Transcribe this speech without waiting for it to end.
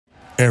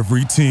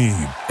Every team,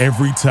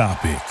 every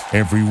topic,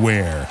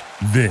 everywhere.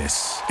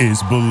 This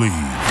is Believe.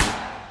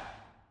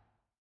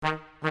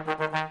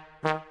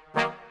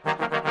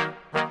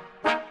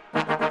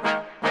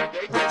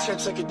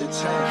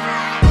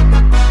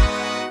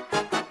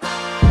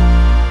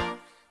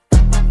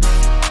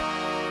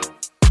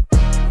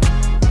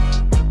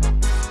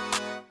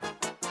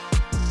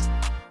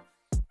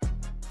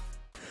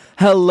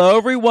 Hello,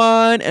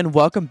 everyone, and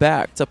welcome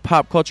back to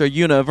Pop Culture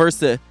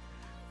University,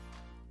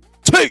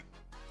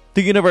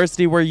 the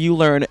university where you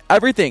learn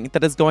everything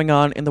that is going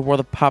on in the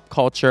world of pop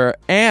culture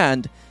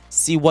and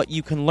see what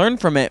you can learn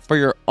from it for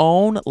your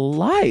own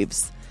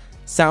lives.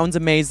 Sounds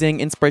amazing,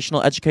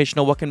 inspirational,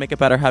 educational. What can make it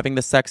better? Having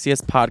the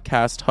sexiest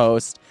podcast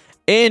host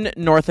in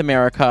North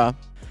America.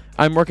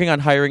 I'm working on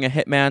hiring a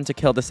hitman to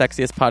kill the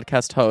sexiest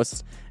podcast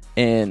host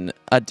in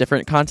a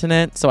different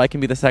continent so I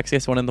can be the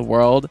sexiest one in the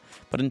world.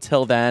 But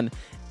until then,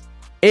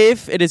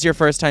 if it is your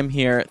first time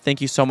here, thank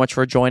you so much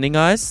for joining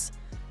us.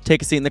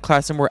 Take a seat in the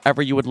classroom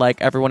wherever you would like.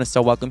 Everyone is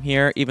so welcome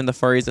here, even the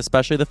furries,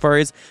 especially the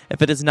furries.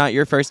 If it is not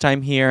your first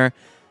time here,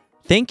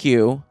 thank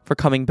you for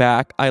coming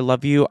back. I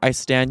love you. I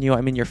stan you.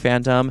 I'm in your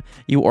fandom.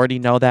 You already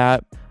know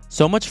that.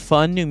 So much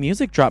fun new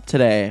music dropped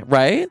today,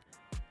 right?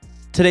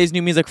 Today's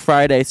New Music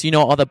Friday, so you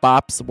know all the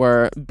bops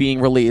were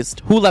being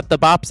released. Who left the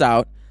bops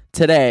out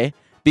today?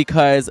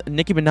 Because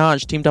Nicki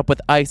Minaj teamed up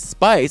with Ice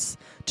Spice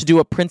to do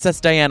a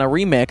Princess Diana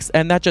remix,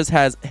 and that just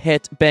has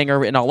hit banger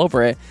written all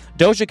over it.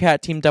 Doja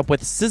Cat teamed up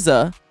with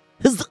SZA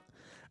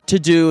to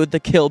do the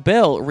Kill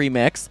Bill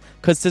remix,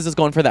 because SZA's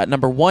going for that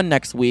 #1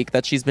 next week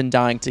that she's been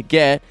dying to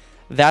get.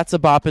 That's a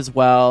bop as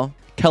well.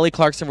 Kelly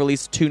Clarkson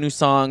released 2 new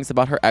songs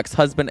about her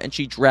ex-husband, and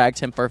she dragged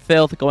him for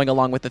filth, going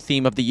along with the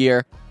theme of the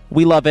year.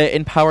 We love it.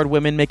 Empowered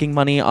women making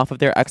money off of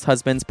their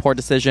ex-husbands' poor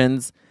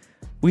decisions.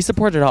 We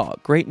support it all.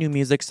 Great new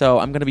music, so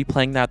I'm going to be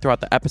playing that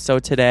throughout the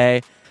episode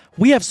today.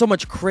 We have so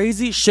much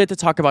crazy shit to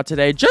talk about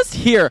today. Just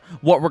hear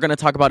what we're going to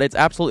talk about. It's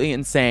absolutely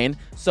insane.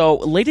 So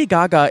Lady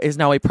Gaga is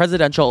now a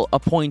presidential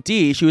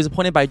appointee. She was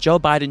appointed by Joe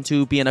Biden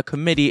to be in a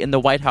committee in the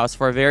White House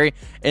for a very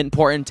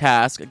important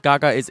task.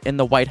 Gaga is in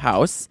the White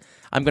House.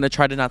 I'm going to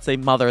try to not say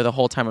mother the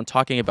whole time I'm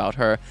talking about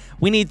her.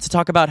 We need to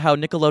talk about how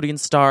Nickelodeon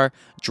star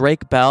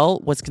Drake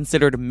Bell was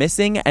considered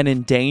missing and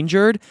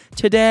endangered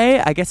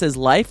today. I guess his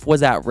life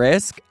was at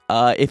risk.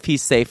 If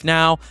he's safe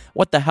now,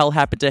 what the hell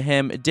happened to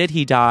him? Did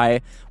he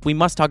die? We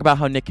must talk about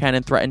how Nick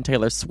Cannon threatened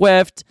Taylor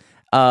Swift.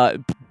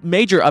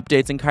 Major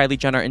updates in Kylie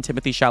Jenner and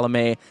Timothee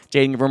Chalamet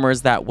dating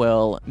rumors that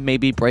will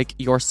maybe break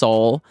your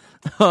soul.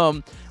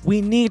 We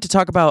need to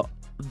talk about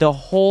the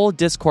whole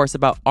discourse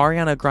about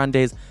Ariana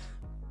Grande's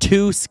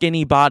too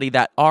skinny body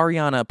that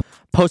Ariana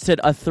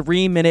posted a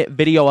 3-minute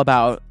video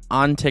about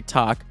on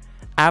TikTok.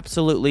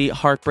 Absolutely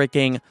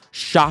heartbreaking,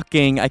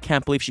 shocking. I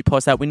can't believe she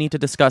posted that. We need to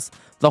discuss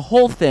the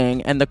whole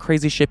thing and the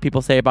crazy shit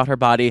people say about her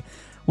body.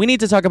 We need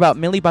to talk about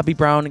Millie Bobby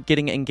Brown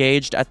getting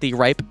engaged at the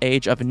ripe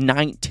age of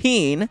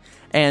 19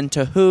 and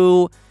to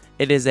who.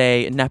 It is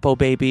a Nepo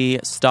baby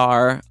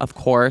star, of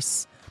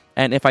course,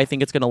 and if I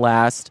think it's going to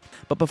last.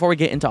 But before we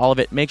get into all of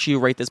it, make sure you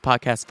rate this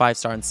podcast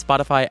 5-star on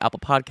Spotify, Apple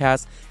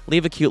Podcasts,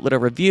 leave a cute little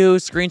review,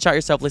 screenshot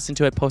yourself, listen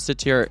to it, post it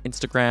to your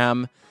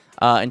Instagram,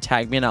 and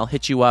tag me and I'll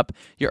hit you up.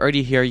 You're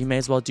already here. You may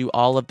as well do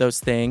all of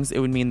those things. It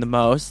would mean the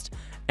most.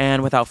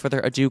 And without further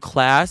ado,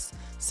 class,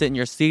 sit in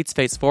your seats,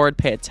 face forward,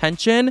 pay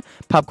attention.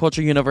 Pop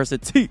Culture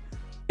University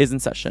is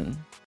in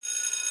session.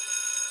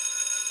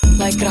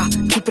 Like,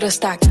 keep it a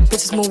stack.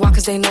 Bitches move on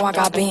cause they know I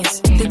got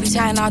bands. They be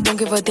chatting, I don't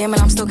give a damn,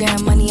 and I'm still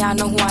getting money, I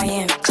know who I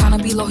am.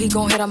 Tryna be low, he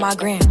gon' hit on my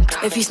gram.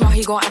 If he smart,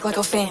 he gon' act like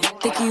a fan.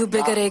 Thinking you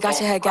bigger, they got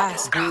your head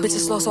gas.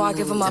 Bitches slow, so I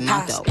give him a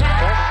pass. This is a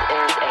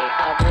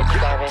public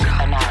service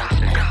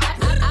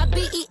announcement. I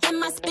be eating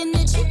my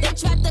spinach. They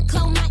tried to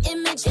clone my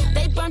image.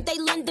 They burnt they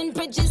London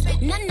bridges.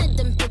 None of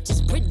them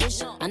bitches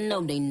British. I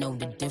know they know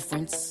the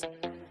difference.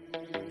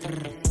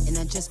 And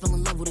I just fell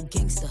in love with a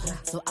gangster,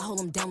 so I hold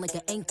him down like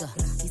an anchor.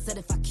 He said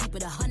if I keep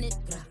it 100,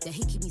 that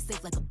he keep me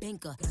safe like a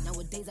banker.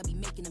 Nowadays I be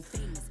making him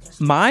famous.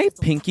 My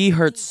pinky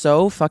hurts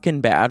so fucking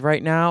bad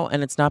right now,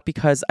 and it's not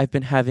because I've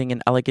been having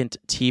an elegant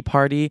tea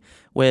party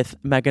with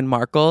Meghan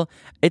Markle.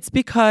 It's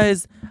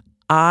because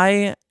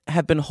I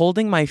have been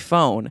holding my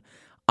phone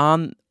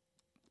on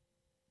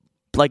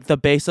like the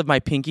base of my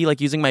pinky,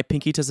 like using my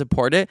pinky to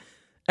support it,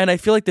 and I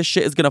feel like this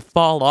shit is gonna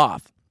fall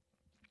off.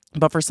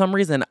 But for some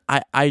reason,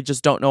 I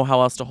just don't know how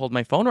else to hold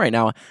my phone right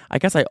now. I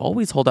guess I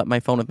always hold up my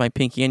phone with my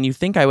pinky, and you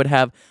think I would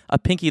have a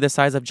pinky the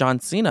size of John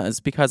Cena's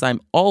because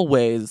I'm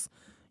always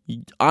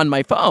on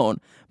my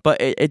phone.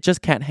 But it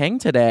just can't hang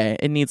today.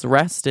 It needs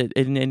rest.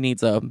 It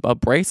needs a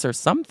brace or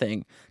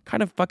something.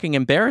 Kind of fucking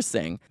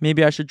embarrassing.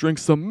 Maybe I should drink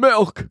some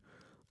milk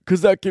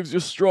because that gives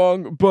you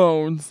strong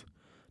bones.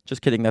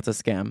 Just kidding. That's a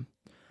scam.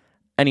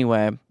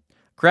 Anyway,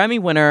 Grammy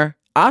winner,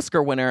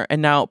 Oscar winner,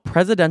 and now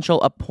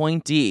presidential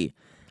appointee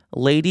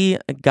Lady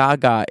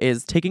Gaga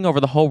is taking over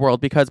the whole world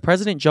because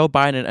President Joe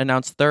Biden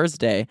announced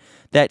Thursday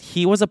that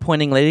he was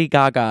appointing Lady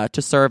Gaga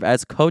to serve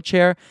as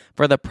co-chair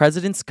for the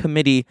President's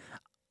Committee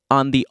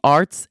on the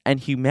Arts and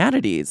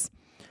Humanities.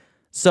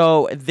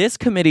 So this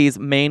committee's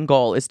main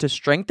goal is to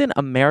strengthen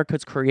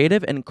America's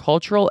creative and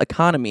cultural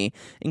economy,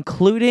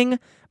 including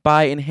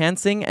by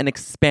enhancing and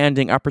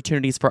expanding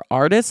opportunities for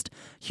artists,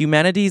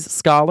 humanities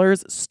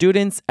scholars,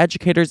 students,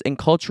 educators, and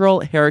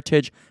cultural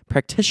heritage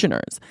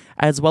practitioners,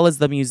 as well as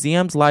the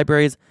museums,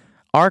 libraries,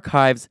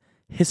 archives,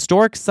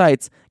 historic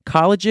sites,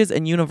 colleges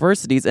and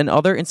universities, and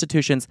other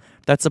institutions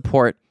that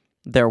support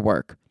their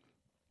work.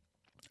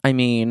 I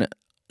mean,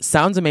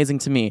 sounds amazing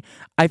to me.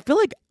 I feel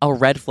like a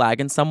red flag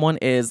in someone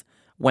is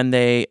when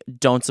they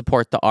don't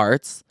support the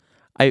arts.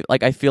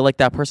 I feel like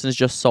that person is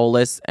just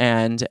soulless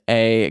and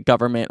a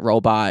government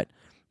robot,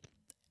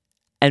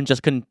 and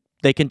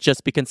they can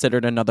just be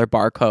considered another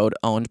barcode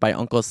owned by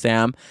Uncle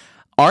Sam.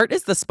 Art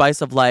is the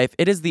spice of life.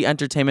 It is the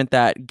entertainment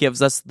that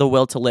gives us the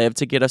will to live,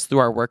 to get us through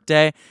our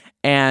workday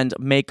and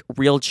make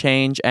real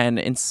change and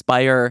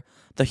inspire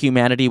the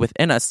humanity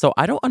within us. So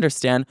I don't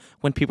understand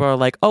when people are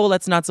like, oh,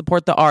 let's not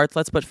support the arts.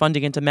 Let's put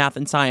funding into math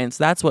and science.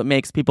 That's what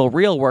makes people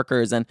real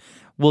workers and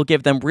will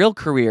give them real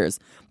careers.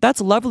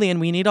 That's lovely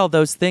and we need all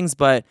those things.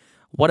 But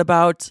what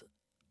about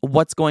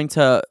what's going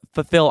to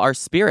fulfill our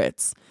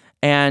spirits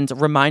and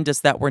remind us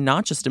that we're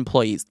not just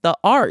employees, the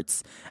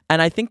arts?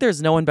 And I think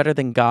there's no one better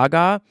than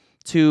Gaga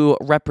to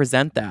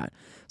represent that.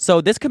 So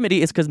this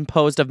committee is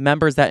composed of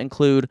members that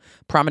include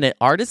prominent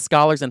artists,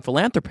 scholars, and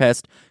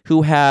philanthropists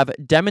who have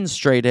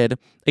demonstrated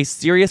a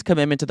serious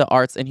commitment to the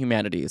arts and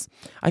humanities.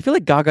 I feel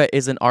like Gaga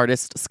is an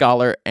artist,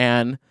 scholar,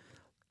 and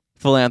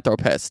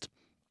philanthropist.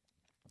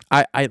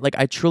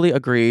 I truly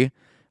agree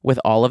with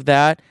all of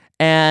that.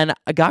 And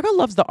Gaga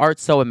loves the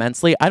arts so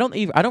immensely. I don't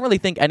really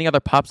think any other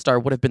pop star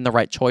would have been the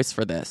right choice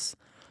for this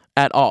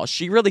at all.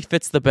 She really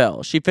fits the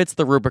bill. She fits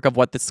the rubric of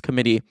what this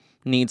committee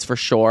needs for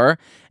sure.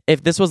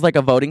 If this was like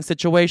a voting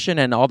situation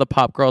and all the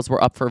pop girls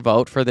were up for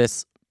vote for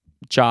this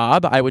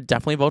job, I would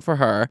definitely vote for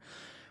her.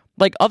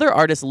 Like, other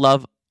artists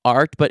love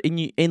art, but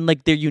in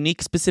like their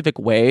unique specific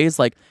ways.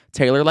 Like,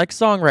 Taylor likes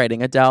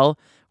songwriting, Adele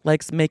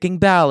likes making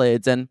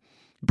ballads, and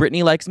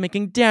Britney likes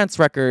making dance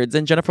records,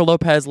 and Jennifer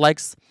Lopez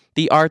likes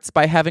the arts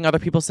by having other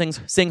people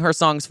sing her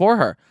songs for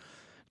her.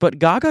 But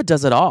Gaga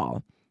does it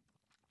all.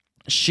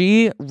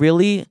 She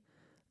really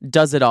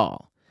does it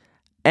all.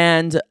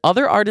 And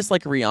other artists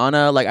like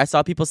Rihanna, like I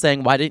saw people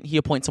saying, why didn't he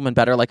appoint someone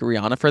better like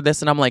Rihanna for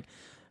this? And I'm like,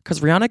 because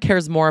Rihanna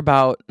cares more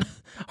about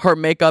her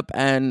makeup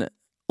and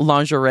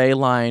lingerie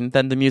line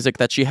than the music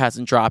that she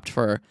hasn't dropped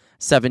for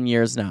 7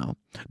 years now.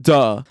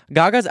 Duh.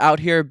 Gaga's out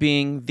here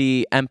being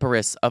the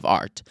empress of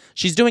art.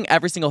 She's doing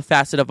every single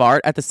facet of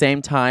art at the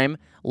same time,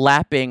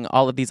 lapping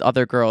all of these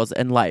other girls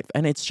in life.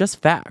 And it's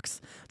just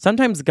facts.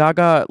 Sometimes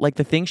Gaga, like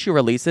the things she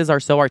releases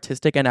are so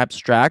artistic and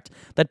abstract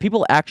that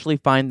people actually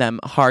find them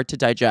hard to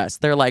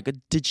digest. They're like,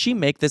 did she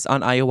make this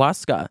on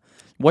ayahuasca?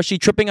 Was she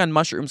tripping on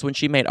mushrooms when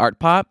she made Art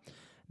Pop?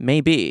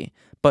 Maybe.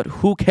 But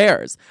who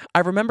cares? I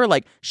remember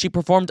like she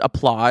performed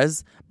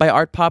Applause by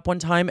Art Pop one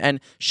time, and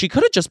she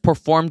could have just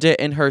performed it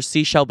in her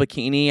seashell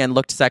bikini and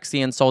looked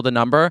sexy and sold a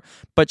number,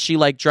 but she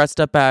like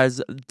dressed up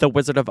as the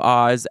Wizard of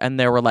Oz, and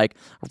there were like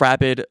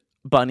rabid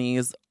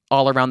bunnies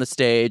all around the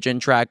stage and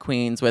drag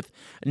queens with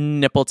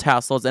nipple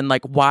tassels. And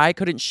like, why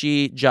couldn't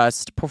she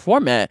just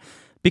perform it?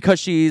 Because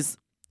she's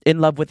in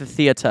love with the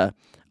theater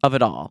of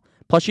it all.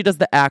 Plus she does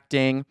the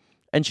acting,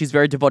 and she's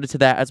very devoted to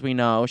that, as we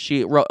know.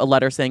 She wrote a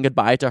letter saying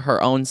goodbye to her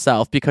own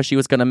self because she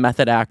was going to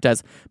method act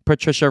as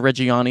Patricia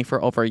Reggiani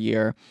for over a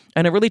year.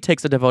 And it really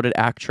takes a devoted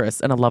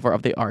actress and a lover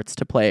of the arts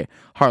to play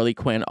Harley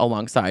Quinn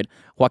alongside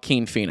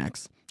Joaquin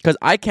Phoenix. Because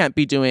I can't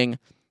be doing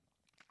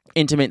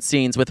intimate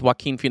scenes with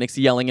Joaquin Phoenix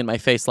yelling in my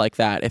face like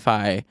that if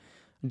I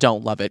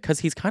don't love it, because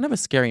he's kind of a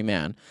scary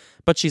man.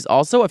 But she's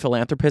also a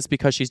philanthropist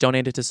because she's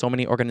donated to so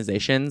many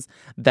organizations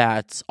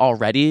that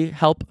already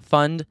help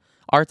fund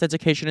arts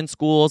education in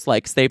schools,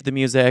 like Save the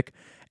Music,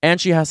 and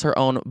she has her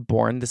own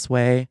Born This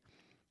Way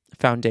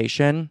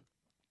foundation.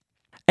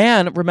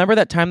 And remember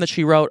that time that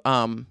she wrote,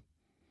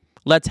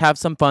 let's have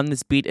some fun,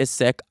 this beat is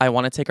sick, I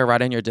want to take a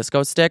ride on your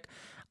disco stick?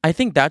 I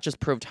think that just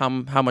proved how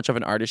much of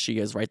an artist she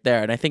is right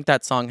there. And I think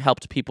that song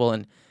helped people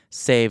and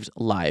saved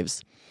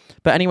lives.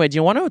 But anyway, do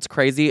you want to know what's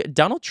crazy?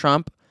 Donald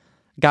Trump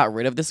got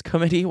rid of this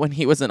committee when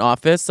he was in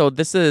office. So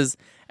this is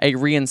a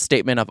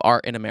reinstatement of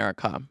art in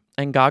America.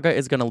 And Gaga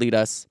is going to lead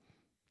us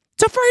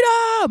to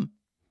freedom!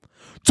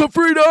 To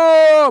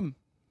freedom!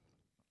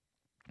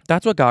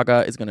 That's what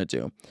Gaga is going to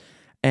do.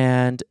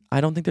 And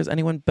I don't think there's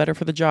anyone better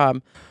for the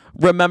job.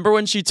 Remember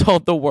when she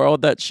told the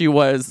world that she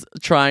was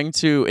trying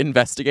to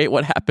investigate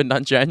what happened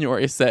on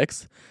January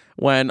 6th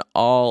when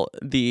all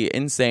the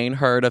insane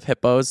herd of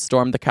hippos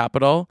stormed the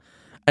Capitol?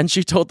 And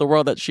she told the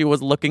world that she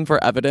was looking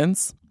for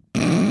evidence.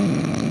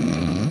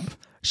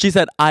 She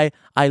said, I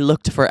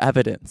looked for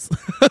evidence.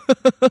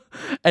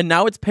 And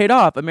now it's paid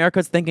off.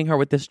 America's thanking her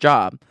with this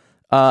job.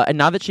 And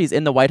now that she's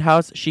in the White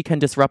House, she can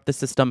disrupt the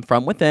system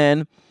from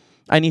within.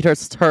 I need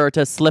her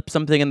to slip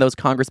something in those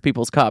Congress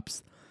people's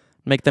cups.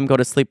 Make them go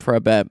to sleep for a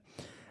bit.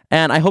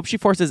 And I hope she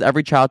forces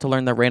every child to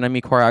learn the Rain on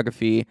Me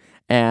choreography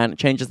and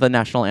changes the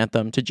national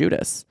anthem to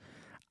Judas.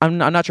 I'm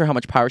not sure how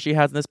much power she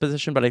has in this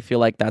position, but I feel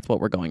like that's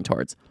what we're going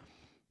towards.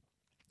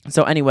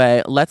 So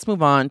anyway, let's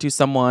move on to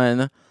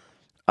someone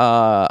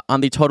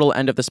on the total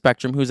end of the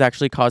spectrum who's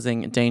actually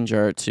causing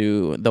danger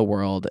to the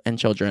world and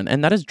children,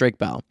 and that is Drake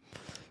Bell.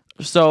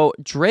 So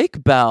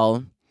Drake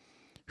Bell,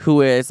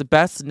 who is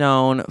best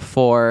known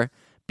for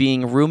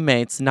being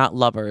roommates, not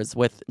lovers,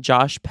 with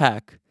Josh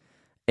Peck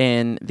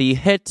in the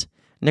hit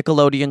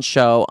Nickelodeon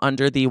show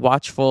Under the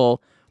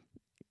Watchful,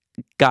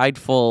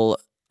 Guideful,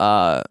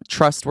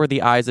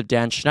 Trustworthy Eyes of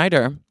Dan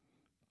Schneider.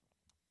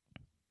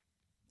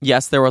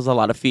 Yes, there was a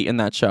lot of feet in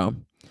that show.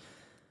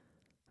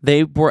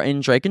 They were in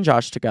Drake and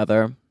Josh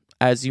together,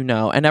 as you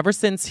know. And ever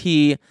since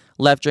he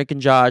left Drake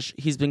and Josh,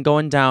 he's been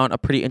going down a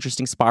pretty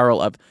interesting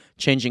spiral of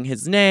changing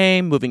his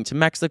name, moving to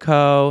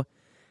Mexico,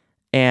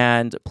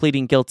 and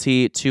pleading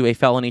guilty to a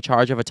felony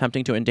charge of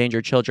attempting to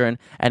endanger children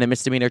and a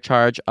misdemeanor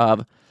charge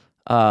of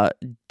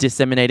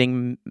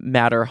disseminating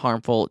matter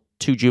harmful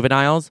to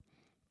juveniles.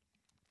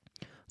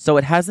 So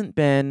it hasn't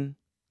been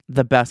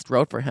the best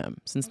road for him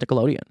since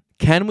Nickelodeon.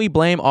 Can we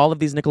blame all of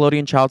these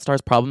Nickelodeon child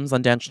stars' problems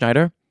on Dan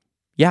Schneider?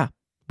 Yeah,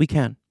 we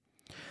can.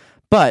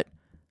 But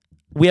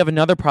we have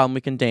another problem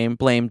we can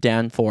blame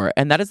Dan for,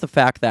 and that is the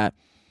fact that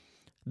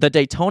the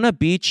Daytona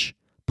Beach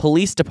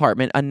Police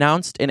Department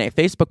announced in a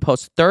Facebook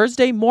post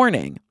Thursday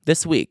morning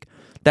this week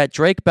that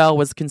Drake Bell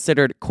was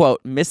considered, quote,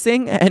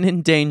 missing and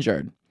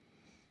endangered.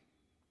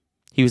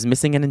 He was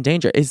missing and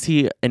endangered. Is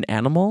he an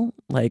animal?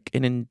 Like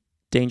an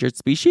endangered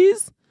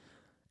species?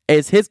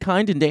 Is his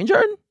kind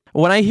endangered?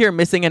 When I hear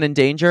missing and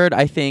endangered,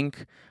 I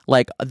think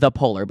like the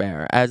polar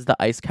bear as the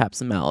ice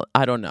caps melt.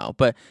 I don't know.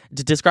 But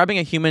describing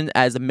a human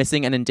as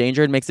missing and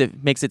endangered makes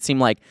it seem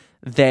like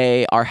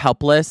they are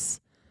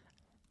helpless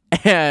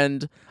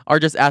and are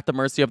just at the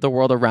mercy of the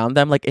world around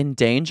them. Like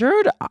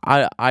endangered?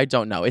 I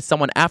don't know. Is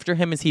someone after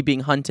him? Is he being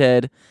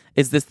hunted?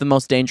 Is this the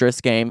most dangerous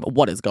game?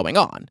 What is going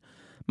on?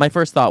 My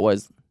first thought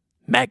was,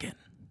 Megan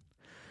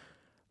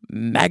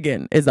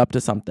is up to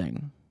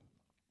something.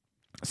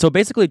 So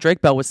basically,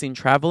 Drake Bell was seen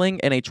traveling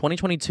in a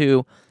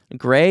 2022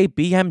 gray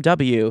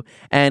BMW,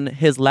 and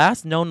his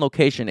last known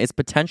location is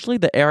potentially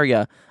the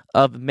area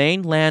of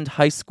Mainland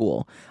High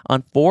School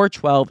on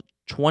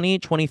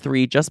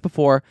 4/12/2023, just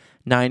before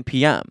 9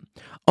 p.m.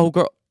 Oh,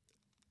 girl,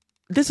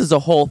 this is a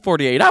whole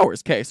 48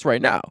 hours case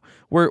right now.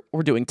 We're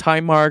doing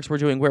time marks. We're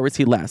doing where was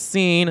he last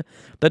seen.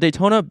 The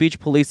Daytona Beach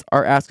Police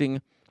are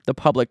asking the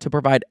public to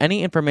provide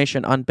any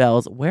information on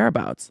Bell's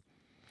whereabouts.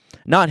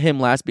 Not him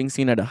last being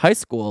seen at a high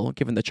school,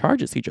 given the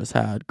charges he just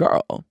had.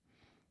 Girl,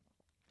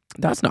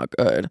 that's not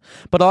good.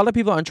 But a lot of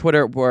people on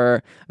Twitter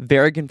were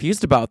very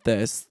confused about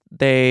this.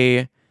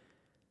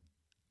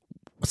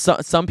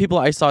 Some people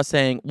I saw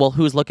saying, well,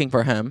 who's looking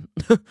for him?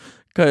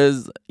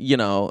 Because,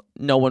 no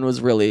one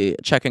was really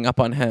checking up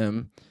on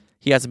him.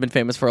 He hasn't been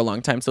famous for a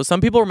long time. So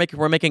some people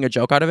were making a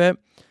joke out of it.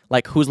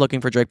 Like, who's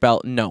looking for Drake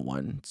Bell? No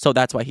one. So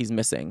that's why he's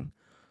missing.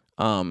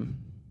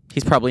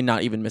 He's probably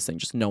not even missing.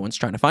 Just no one's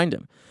trying to find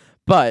him.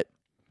 But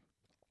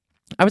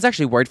I was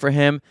actually worried for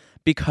him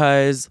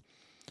because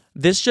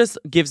this just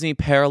gives me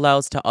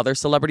parallels to other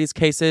celebrities'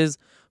 cases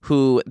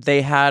who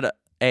they had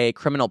a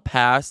criminal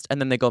past and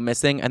then they go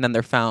missing and then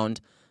they're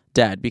found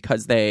dead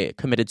because they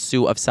committed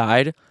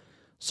suicide.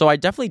 So I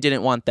definitely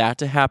didn't want that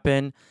to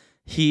happen.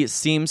 He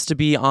seems to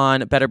be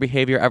on better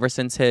behavior ever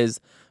since his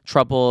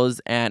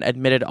troubles and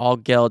admitted all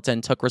guilt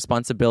and took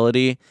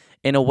responsibility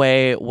in a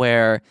way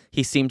where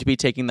he seemed to be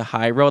taking the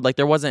high road. Like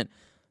there wasn't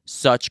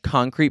such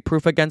concrete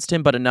proof against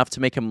him, but enough to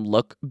make him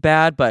look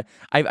bad. But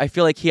I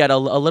feel like he had a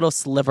little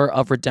sliver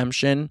of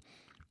redemption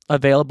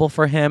available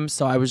for him.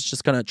 So I was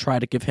just going to try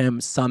to give him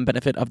some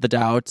benefit of the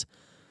doubt.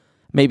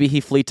 Maybe he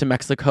flee to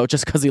Mexico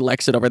just because he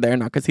likes it over there,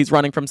 not because he's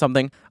running from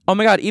something. Oh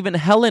my God, even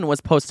Helen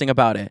was posting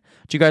about it.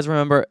 Do you guys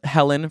remember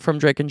Helen from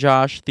Drake and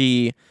Josh,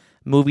 the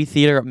movie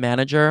theater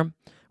manager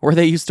where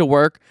they used to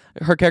work?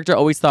 Her character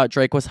always thought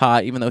Drake was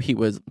hot, even though he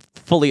was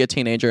fully a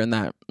teenager and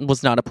that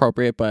was not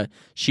appropriate, but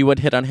she would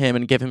hit on him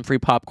and give him free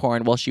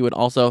popcorn while she would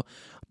also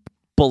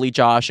bully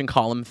Josh and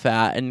call him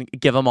fat and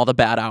give him all the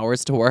bad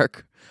hours to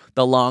work,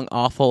 the long,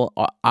 awful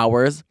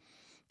hours.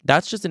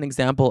 That's just an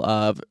example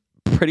of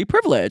pretty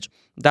privilege.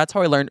 That's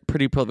how I learned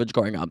pretty privilege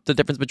growing up. The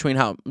difference between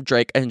how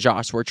Drake and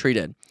Josh were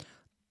treated.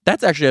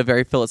 That's actually a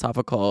very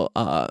philosophical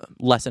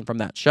lesson from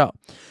that show.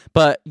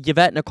 But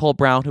Yvette Nicole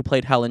Brown, who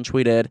played Helen,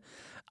 tweeted,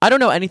 I don't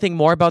know anything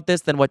more about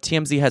this than what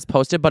TMZ has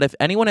posted, but if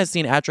anyone has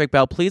seen @Drake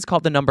Bell, please call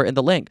the number in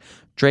the link.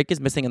 Drake is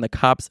missing and the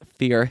cops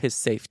fear his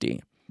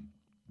safety.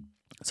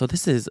 So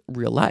this is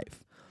real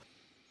life.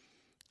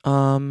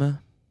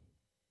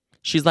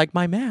 She's like,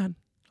 my man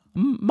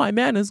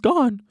is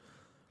gone.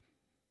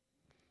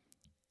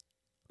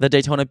 The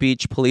Daytona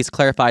Beach Police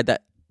clarified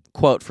that,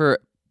 quote, for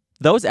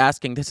those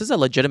asking, this is a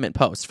legitimate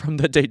post from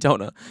the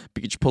Daytona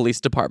Beach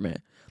Police Department.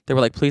 They were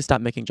like, please stop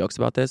making jokes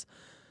about this.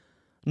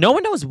 No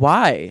one knows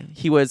why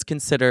he was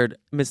considered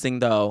missing,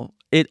 though.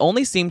 It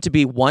only seemed to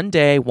be one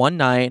day, one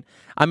night.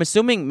 I'm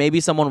assuming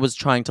maybe someone was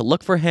trying to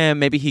look for him.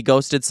 Maybe he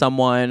ghosted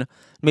someone.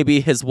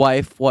 Maybe his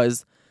wife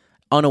was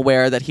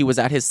unaware that he was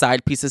at his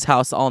side piece's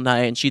house all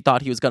night and she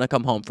thought he was going to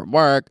come home from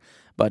work,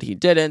 but he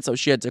didn't, so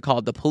she had to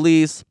call the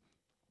police.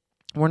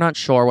 We're not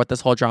sure what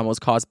this whole drama was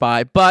caused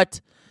by,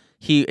 but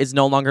he is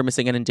no longer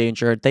missing and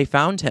endangered. They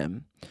found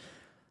him.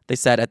 They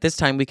said, at this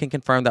time, we can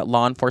confirm that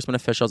law enforcement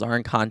officials are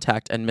in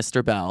contact and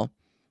Mr. Bell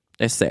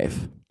is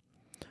safe.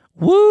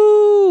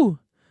 Woo!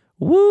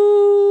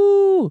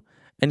 Woo!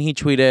 And he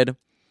tweeted,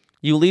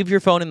 you leave your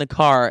phone in the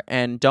car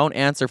and don't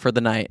answer for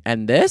the night.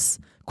 And this? ?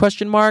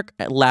 Laughing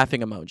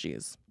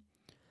emojis.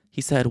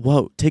 He said,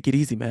 whoa, take it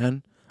easy,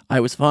 man. I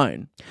was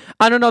fine.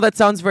 I don't know. That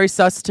sounds very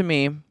sus to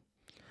me.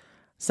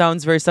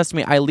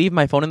 I leave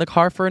my phone in the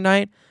car for a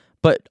night,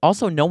 but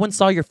also no one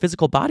saw your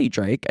physical body,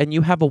 Drake, and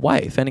you have a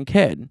wife and a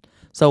kid.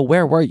 So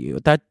where were you?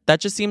 That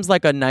just seems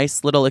like a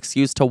nice little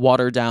excuse to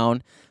water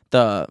down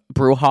the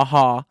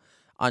brouhaha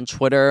on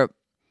Twitter.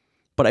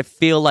 But I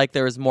feel like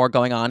there was more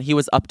going on. He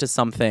was up to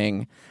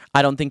something.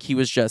 I don't think he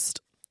was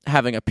just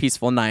having a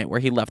peaceful night where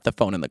he left the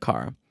phone in the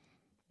car.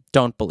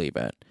 Don't believe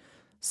it.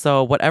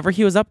 So whatever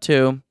he was up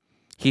to,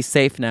 he's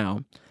safe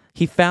now.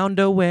 He found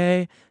a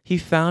way.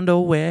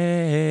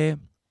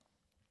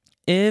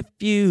 If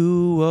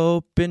you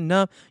open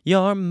up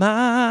your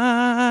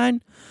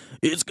mind,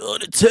 it's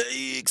gonna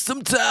take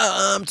some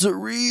time to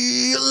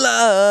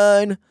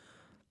realign.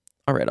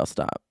 All right, I'll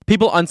stop.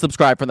 People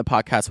unsubscribe from the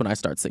podcast when I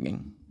start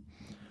singing.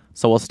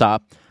 So we'll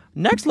stop.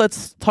 Next,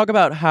 let's talk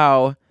about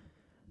how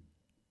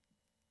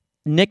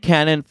Nick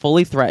Cannon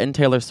fully threatened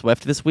Taylor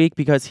Swift this week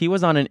because he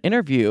was on an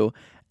interview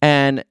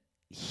and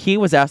he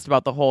was asked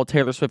about the whole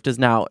Taylor Swift is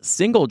now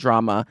single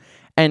drama.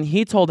 And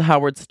he told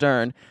Howard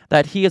Stern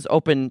that he is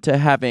open to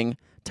having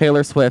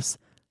Taylor Swift's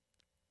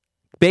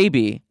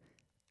baby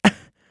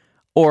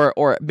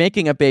or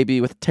making a baby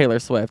with Taylor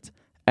Swift.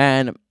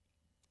 And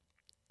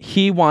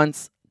he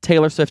wants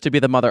Taylor Swift to be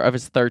the mother of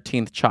his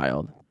 13th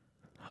child.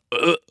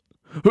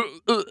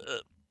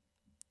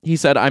 He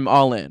said, I'm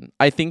all in.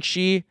 I think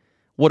she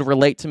would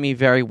relate to me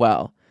very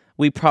well.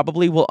 We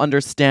probably will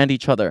understand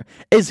each other.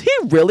 Is he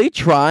really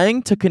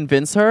trying to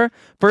convince her?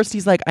 First,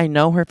 he's like, I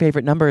know her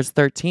favorite number is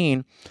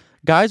 13.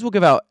 Guys will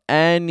give out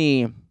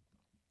any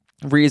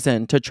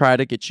reason to try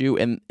to get you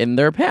in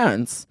their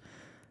pants.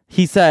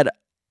 He said,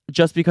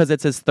 just because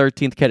it's his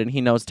 13th kid and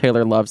he knows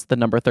Taylor loves the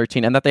number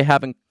 13 and that they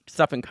have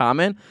stuff in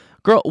common.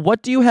 Girl,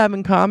 what do you have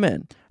in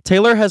common?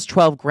 Taylor has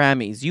 12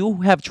 Grammys.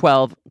 You have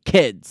 12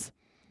 kids.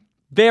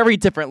 Very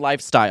different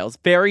lifestyles.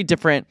 Very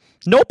different.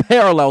 No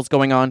parallels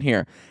going on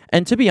here.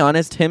 And to be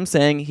honest, him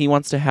saying he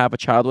wants to have a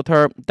child with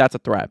her, that's a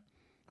threat.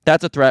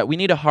 That's a threat. We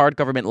need a hard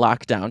government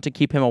lockdown to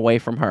keep him away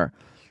from her.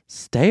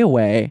 Stay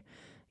away.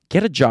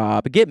 Get a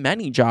job. Get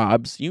many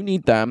jobs. You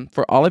need them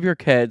for all of your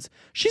kids.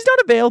 She's not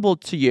available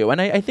to you. And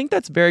I think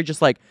that's very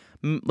just like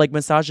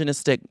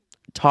misogynistic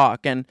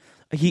talk. And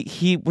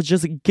he was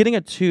just getting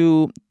a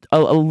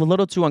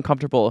little too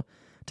uncomfortable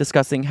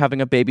discussing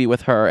having a baby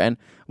with her and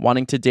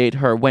wanting to date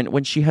her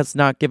when she has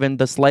not given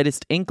the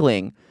slightest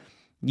inkling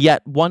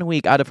yet 1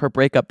 week out of her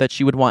breakup that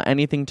she would want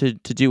anything to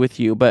do with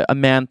you. But a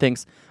man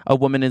thinks a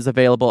woman is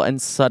available and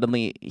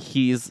suddenly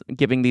he's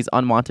giving these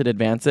unwanted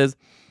advances.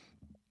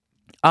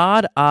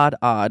 Odd,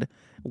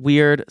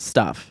 weird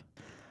stuff.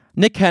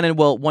 Nick Cannon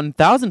will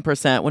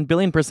 1,000%,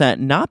 1,000,000,000%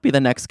 not be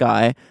the next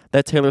guy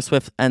that Taylor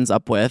Swift ends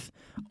up with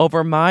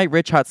over my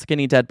rich, hot,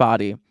 skinny, dead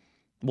body.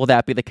 Will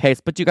that be the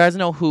case? But do you guys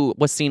know who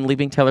was seen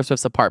leaving Taylor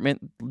Swift's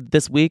apartment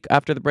this week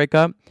after the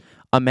breakup?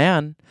 A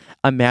man.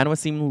 A man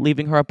was seen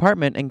leaving her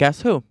apartment, and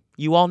guess who?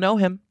 You all know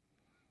him.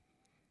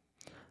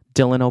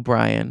 Dylan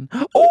O'Brien.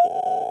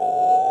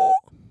 Ooh!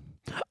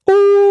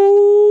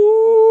 Ooh!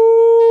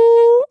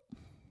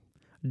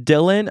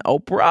 Dylan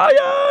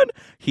O'Brien.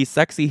 He's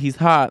sexy. He's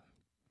hot.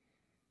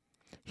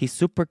 He's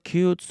super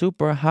cute,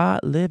 super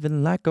hot,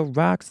 living like a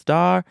rock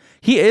star.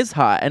 He is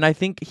hot, and I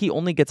think he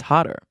only gets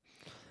hotter.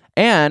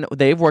 And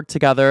they've worked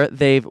together.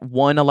 They've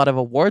won a lot of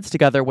awards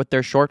together with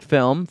their short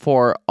film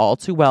for All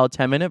Too Well,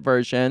 10-minute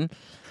version.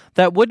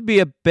 That would be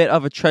a bit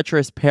of a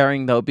treacherous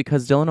pairing, though,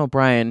 because Dylan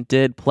O'Brien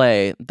did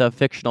play the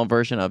fictional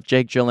version of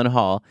Jake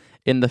Gyllenhaal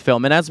in the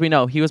film. And as we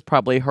know, he was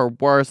probably her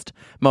worst,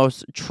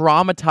 most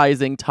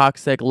traumatizing,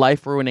 toxic,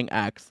 life-ruining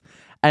ex.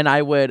 And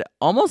I would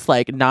almost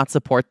not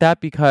support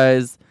that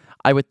because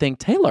I would think,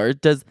 Taylor,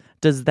 does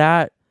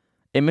that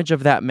image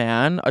of that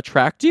man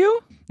attract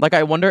you?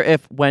 I wonder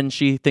if when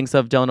she thinks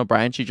of Dylan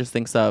O'Brien, she just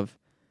thinks of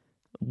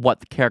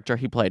what character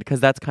he played, because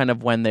that's kind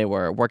of when they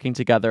were working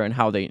together and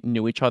how they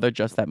knew each other,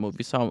 just that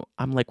movie. So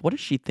I'm like, what does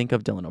she think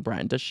of Dylan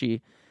O'Brien? Does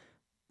she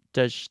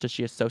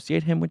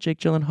associate him with Jake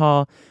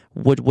Gyllenhaal?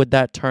 Would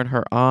that turn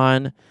her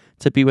on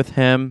to be with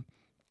him?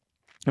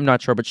 I'm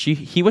not sure, but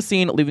he was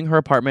seen leaving her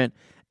apartment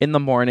in the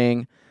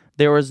morning.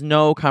 There was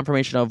no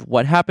confirmation of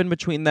what happened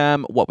between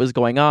them, what was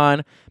going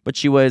on, but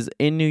she was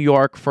in New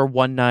York for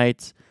one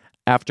night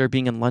after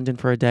being in London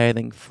for a day,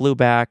 then flew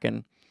back,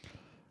 and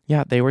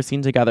yeah, they were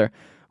seen together.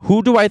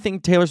 Who do I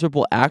think Taylor Swift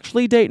will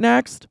actually date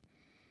next?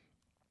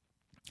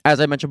 As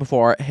I mentioned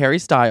before, Harry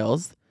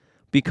Styles,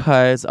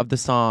 because of the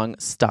song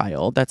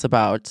Style, that's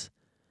about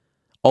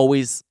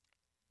always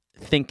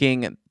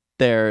thinking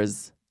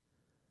there's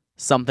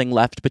something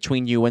left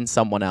between you and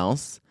someone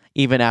else,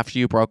 even after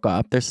you broke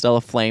up. There's still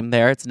a flame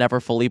there. It's never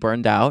fully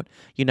burned out.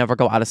 You never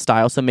go out of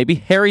style. So maybe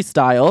Harry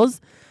Styles.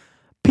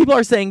 People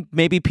are saying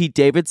maybe Pete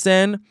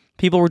Davidson.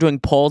 People were doing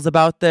polls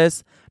about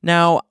this.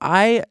 Now,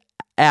 I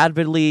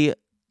avidly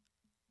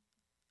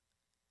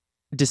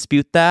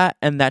dispute that,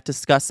 and that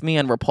disgusts me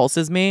and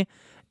repulses me.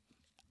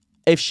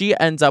 If she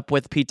ends up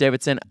with Pete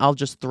Davidson, I'll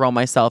just throw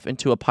myself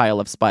into a pile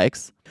of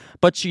spikes.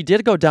 But she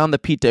did go down the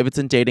Pete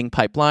Davidson dating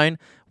pipeline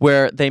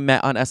where they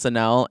met on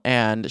SNL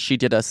and she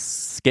did a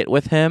skit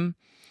with him.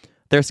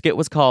 Their skit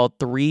was called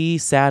 3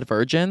 Sad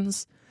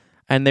Virgins,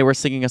 and they were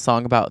singing a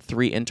song about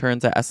 3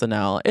 interns at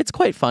SNL. It's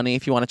quite funny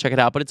if you want to check it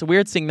out, but it's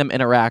weird seeing them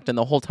interact, and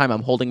the whole time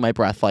I'm holding my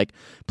breath like,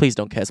 please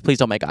don't kiss, please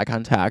don't make eye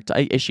contact.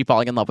 Is she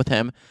falling in love with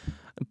him?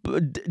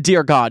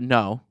 Dear God,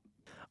 no.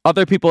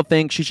 Other people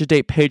think she should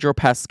date Pedro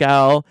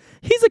Pascal.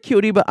 He's a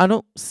cutie, but I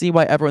don't see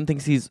why everyone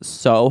thinks he's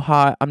so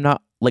hot. I'm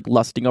not like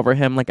lusting over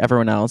him like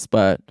everyone else,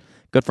 but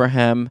good for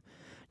him.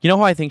 You know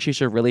who I think she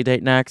should really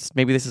date next?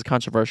 Maybe this is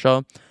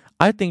controversial.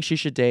 I think she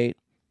should date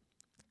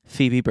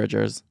Phoebe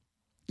Bridgers.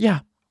 Yeah,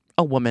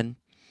 a woman.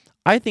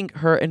 I think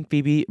her and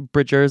Phoebe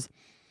Bridgers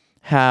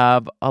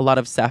have a lot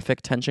of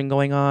sapphic tension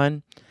going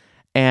on,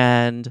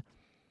 and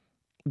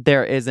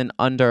there is an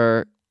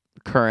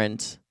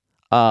undercurrent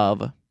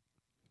of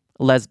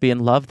lesbian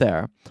love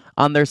there.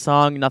 On their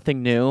song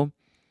Nothing New,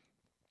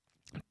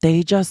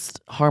 they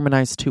just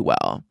harmonized too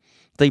well.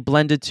 They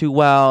blended too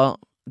well.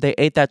 They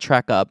ate that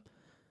track up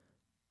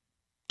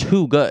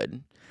too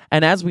good.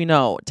 And as we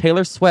know,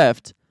 Taylor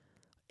Swift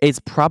is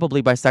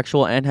probably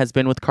bisexual and has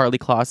been with Karlie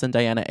Kloss and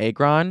Diana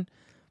Agron.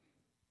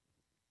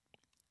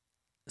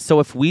 So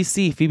if we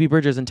see Phoebe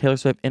Bridgers and Taylor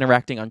Swift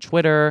interacting on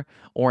Twitter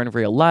or in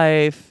real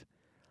life,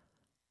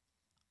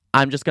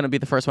 I'm just going to be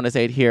the first one to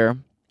say it here.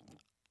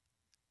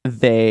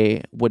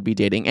 They would be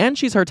dating. And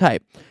she's her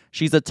type.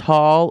 She's a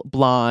tall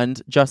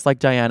blonde, just like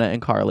Diana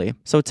and Karlie.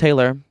 So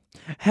Taylor,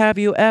 have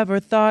you ever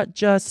thought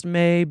just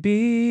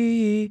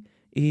maybe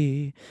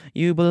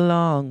you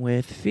belong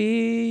with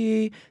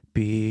Phoebe?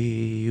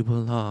 You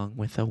belong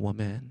with a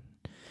woman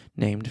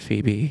named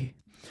Phoebe.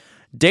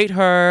 Date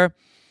her.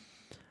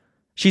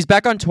 She's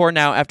back on tour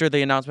now after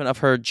the announcement of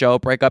her Joe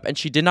breakup, and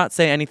she did not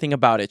say anything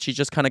about it. She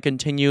just kind of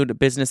continued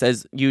business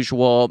as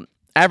usual.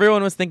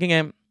 Everyone was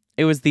thinking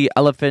it was the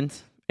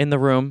elephant in the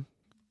room,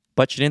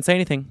 but she didn't say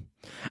anything.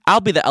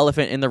 I'll be the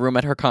elephant in the room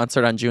at her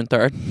concert on June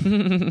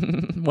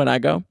 3rd when I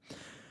go.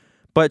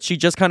 But she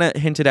just kind of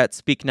hinted at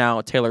Speak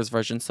Now, Taylor's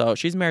version. So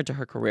she's married to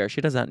her career.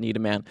 She does not need a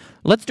man.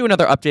 Let's do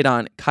another update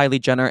on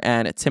Kylie Jenner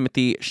and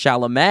Timothee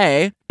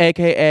Chalamet,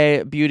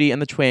 a.k.a. Beauty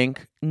and the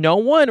Twink. No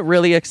one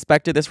really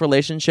expected this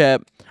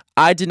relationship.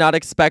 I did not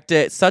expect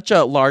it. Such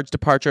a large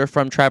departure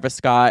from Travis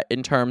Scott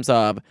in terms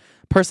of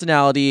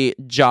personality,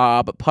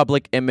 job,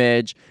 public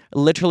image,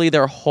 literally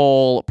their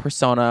whole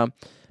persona.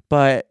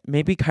 But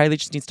maybe Kylie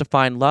just needs to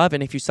find love.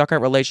 And if you suck at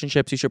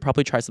relationships, you should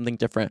probably try something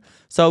different.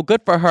 So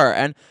good for her.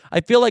 And I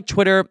feel like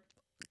Twitter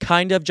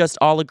kind of just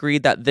all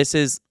agreed that this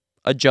is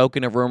a joke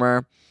and a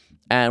rumor.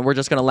 And we're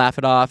just going to laugh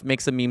it off,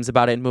 make some memes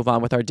about it, and move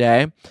on with our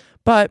day.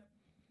 But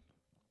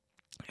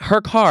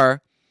her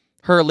car,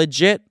 her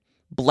legit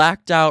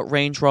blacked out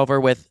Range Rover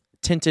with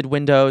tinted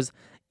windows,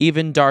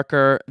 even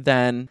darker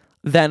than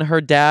her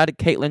dad,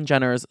 Caitlyn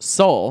Jenner's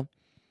Soul,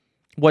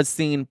 was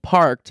seen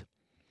parked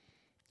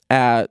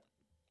at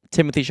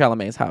Timothee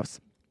Chalamet's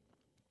house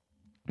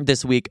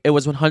this week. It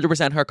was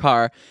 100% her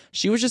car.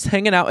 She was just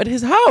hanging out at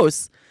his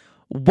house.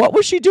 What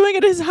was she doing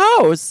at his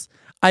house?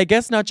 I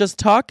guess not just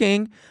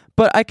talking,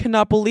 but I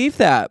cannot believe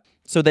that.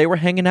 So they were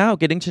hanging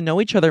out, getting to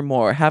know each other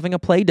more, having a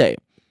play date.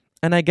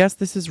 And I guess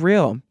this is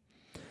real.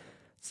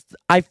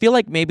 I feel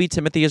like maybe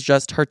Timothee is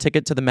just her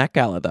ticket to the Met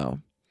Gala, though.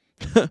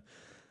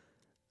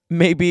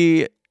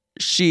 Maybe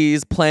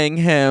she's playing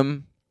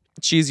him.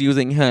 She's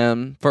using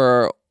him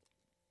for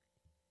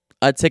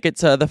a ticket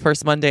to the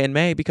first Monday in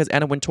May because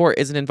Anna Wintour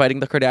isn't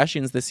inviting the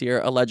Kardashians this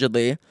year,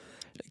 allegedly.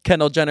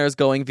 Kendall Jenner is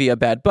going via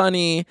Bad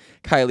Bunny.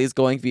 Kylie's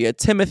going via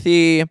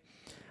Timothee.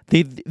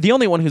 The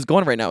only one who's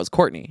going right now is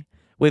Kourtney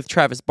with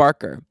Travis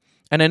Barker.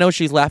 And I know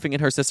she's laughing in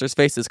her sister's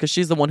faces because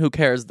she's the one who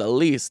cares the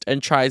least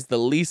and tries the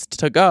least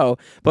to go.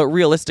 But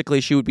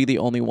realistically, she would be the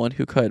only one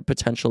who could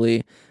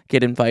potentially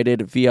get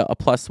invited via a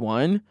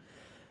 +1.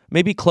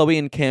 Maybe Khloe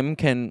and Kim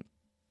can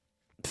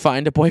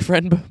find a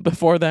boyfriend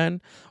before then,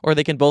 or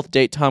they can both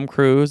date Tom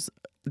Cruise.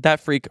 That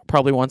freak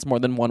probably wants more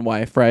than one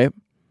wife, right?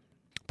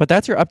 But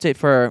that's your update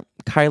for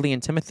Kylie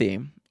and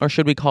Timothee, or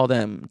should we call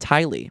them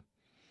Tylee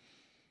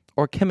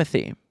or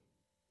Kimothy?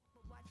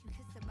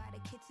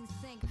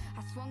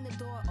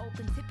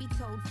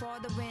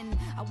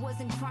 I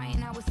wasn't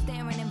crying, I was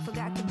staring and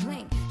forgot to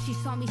blink. She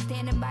saw me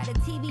standing by the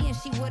TV and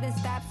she wouldn't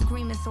stop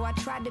screaming. So I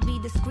tried to be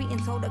discreet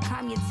and told her,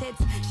 calm your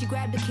tits. She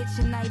grabbed the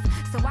kitchen knife,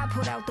 so I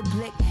put out the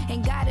blick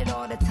and got it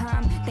all the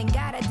time. Thank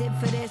God I did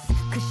for this,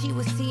 cause she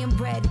was seeing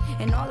bread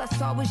and all I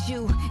saw was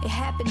you. It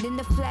happened in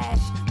the flash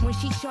when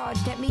she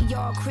charged at me,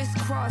 y'all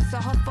crisscross.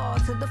 Saw her fall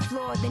to the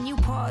floor, then you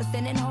paused,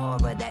 and in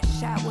horror that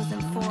shot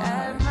wasn't for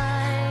her.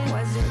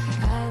 Was it?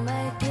 I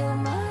might kill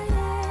my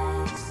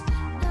ex,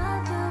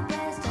 not the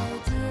best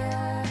idea.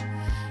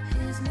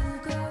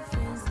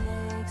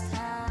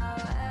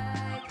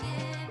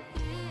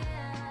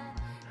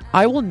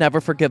 I will never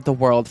forgive the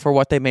world for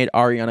what they made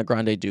Ariana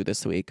Grande do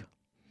this week.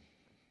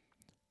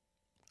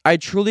 I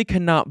truly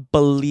cannot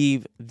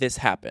believe this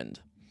happened.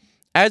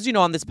 As you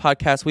know, on this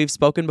podcast, we've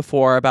spoken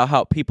before about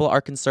how people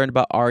are concerned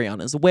about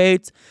Ariana's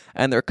weight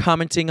and they're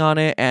commenting on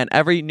it. And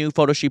every new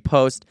photo she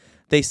posts,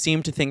 they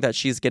seem to think that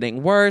she's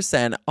getting worse.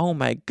 And oh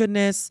my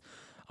goodness,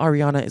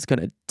 Ariana is going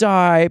to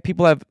die.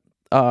 People have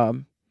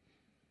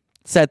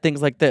said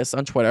things like this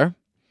on Twitter.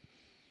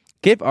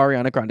 Give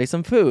Ariana Grande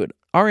some food.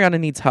 Ariana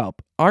needs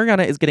help.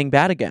 Ariana is getting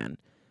bad again.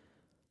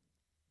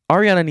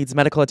 Ariana needs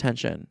medical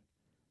attention.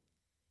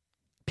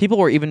 People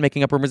were even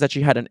making up rumors that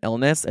she had an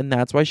illness and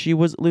that's why she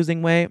was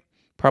losing weight.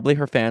 Probably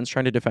her fans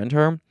trying to defend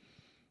her.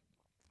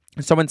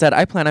 Someone said,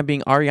 I plan on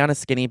being Ariana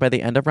skinny by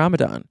the end of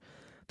Ramadan.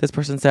 This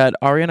person said,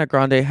 Ariana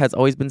Grande has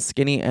always been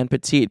skinny and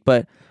petite,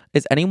 but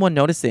is anyone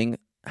noticing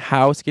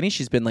how skinny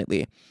she's been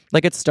lately?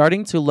 Like, it's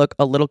starting to look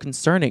a little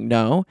concerning,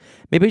 no?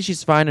 Maybe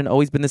she's fine and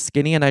always been this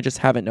skinny and I just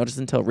haven't noticed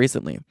until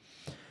recently.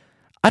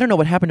 I don't know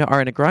what happened to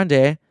Ariana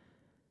Grande,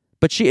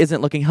 but she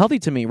isn't looking healthy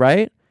to me,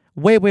 right?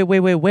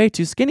 Way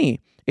too skinny.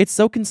 It's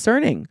so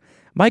concerning.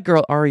 My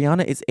girl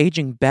Ariana is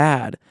aging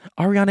bad.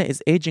 Ariana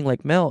is aging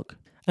like milk.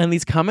 And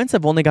these comments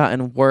have only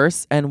gotten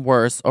worse and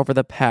worse over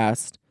the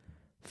past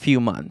few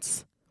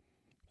months.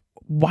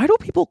 Why do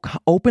people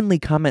openly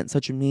comment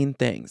such mean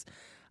things?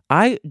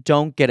 I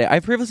don't get it.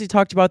 I've previously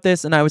talked about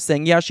this and I was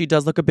saying, yeah, she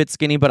does look a bit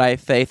skinny, but I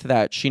have faith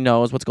that she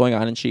knows what's going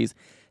on and she's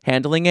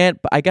handling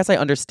it. But I guess I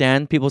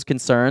understand people's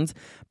concerns,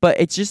 but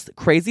it's just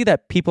crazy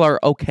that people are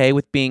okay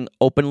with being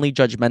openly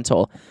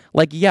judgmental.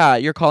 Like, yeah,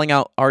 you're calling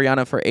out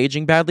Ariana for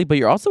aging badly, but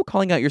you're also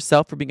calling out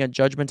yourself for being a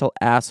judgmental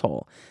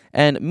asshole.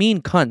 And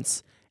mean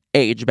cunts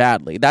age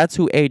badly. That's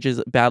who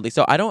ages badly.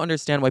 So I don't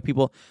understand why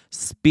people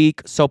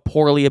speak so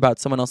poorly about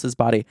someone else's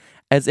body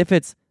as if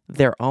it's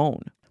their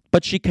own.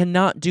 But she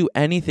cannot do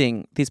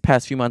anything these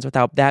past few months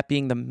without that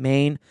being the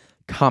main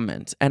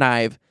comment. And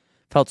I've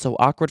felt so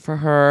awkward for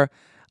her.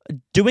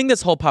 Doing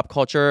this whole pop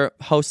culture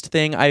host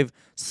thing,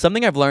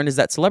 something I've learned is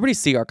that celebrities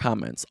see our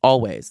comments,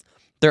 always.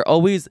 They're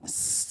always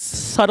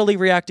subtly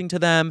reacting to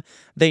them.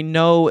 They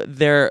know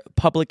their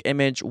public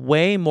image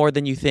way more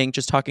than you think,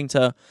 just talking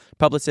to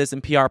publicists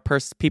and PR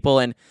people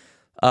and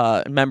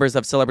members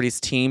of celebrities'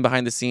 team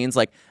behind the scenes.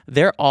 Like,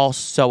 they're all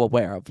so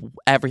aware of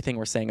everything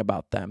we're saying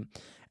about them.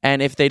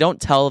 And if they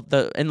don't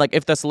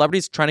if the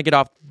celebrity's trying to get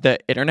off the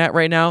internet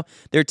right now,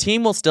 their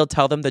team will still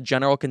tell them the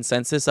general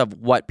consensus of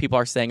what people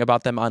are saying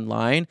about them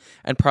online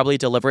and probably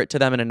deliver it to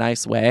them in a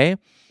nice way.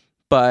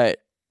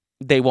 But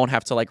they won't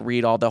have to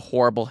read all the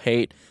horrible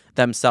hate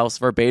themselves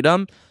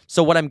verbatim.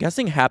 So what I'm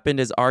guessing happened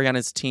is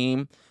Ariana's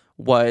team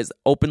was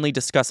openly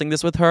discussing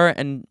this with her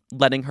and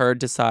letting her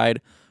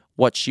decide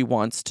what she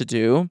wants to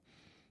do.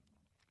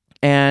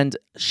 And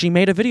she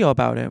made a video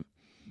about it.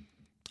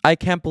 I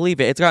can't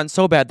believe it. It's gotten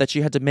so bad that she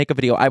had to make a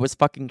video. I was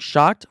fucking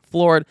shocked,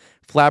 floored,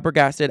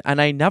 flabbergasted,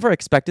 and I never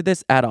expected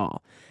this at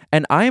all.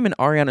 And I am an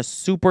Ariana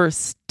super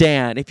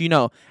stan. If you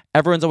know,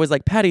 everyone's always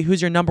like, Patty,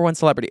 who's your number one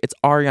celebrity? It's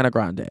Ariana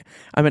Grande.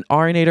 I'm an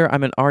Arianator.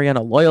 I'm an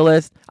Ariana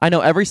loyalist. I know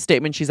every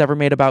statement she's ever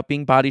made about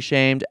being body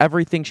shamed,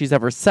 everything she's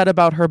ever said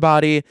about her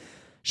body.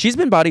 She's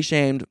been body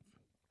shamed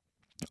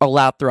a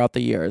lot throughout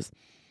the years.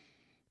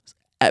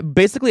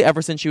 Basically,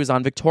 ever since she was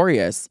on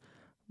Victorious.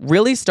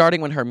 Really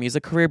starting when her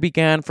music career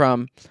began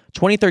from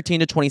 2013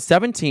 to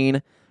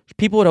 2017,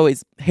 people would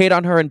always hate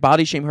on her and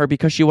body shame her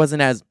because she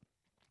wasn't as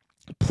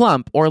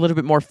plump or a little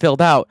bit more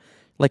filled out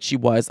like she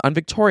was on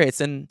Victorious.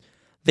 And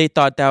they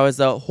thought that was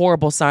a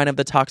horrible sign of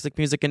the toxic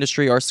music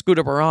industry, or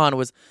Scooter Braun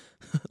was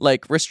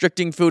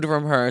restricting food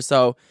from her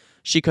so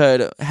she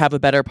could have a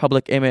better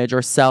public image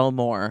or sell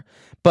more.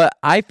 But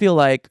I feel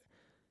like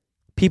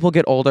people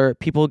get older,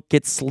 people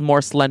get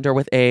more slender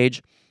with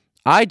age.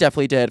 I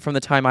definitely did from the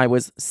time I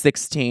was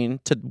 16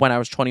 to when I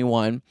was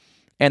 21.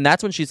 And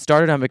that's when she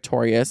started on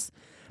Victorious.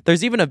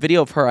 There's even a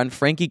video of her on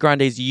Frankie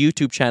Grande's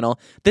YouTube channel.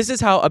 This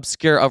is how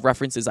obscure of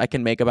references I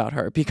can make about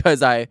her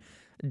because I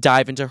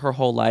dive into her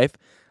whole life.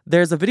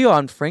 There's a video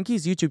on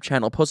Frankie's YouTube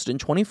channel posted in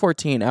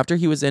 2014 after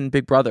he was in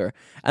Big Brother.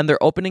 And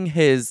they're opening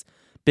his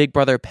Big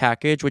Brother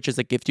package, which is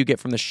a gift you get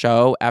from the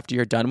show after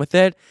you're done with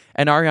it.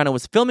 And Ariana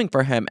was filming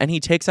for him. And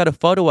he takes out a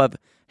photo of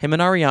him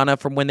and Ariana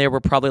from when they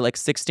were probably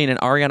 16. And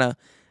Ariana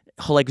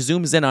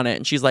zooms in on it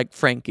and she's like,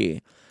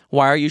 Frankie,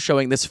 why are you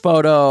showing this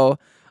photo?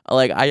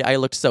 I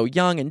looked so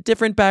young and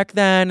different back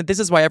then. This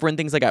is why everyone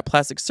thinks I got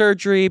plastic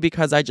surgery,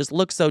 because I just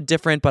look so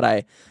different, but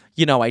I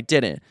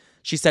didn't.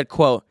 She said,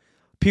 quote,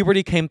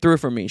 puberty came through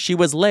for me. She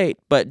was late,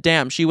 but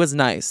damn, she was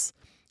nice.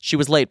 She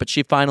was late, but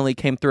she finally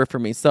came through for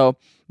me. So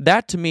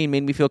that to me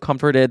made me feel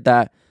comforted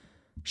that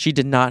she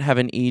did not have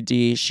an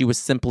ED. She was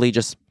simply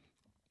just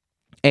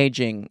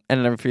aging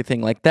and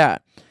everything like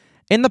that.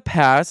 In the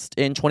past,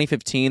 in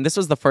 2015, this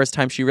was the first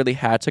time she really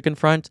had to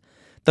confront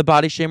the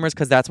body shamers,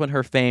 because that's when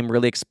her fame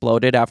really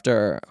exploded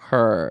after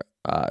her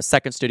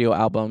second studio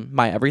album,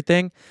 My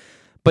Everything.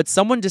 But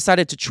someone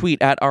decided to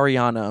tweet at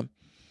Ariana,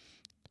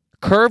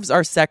 curves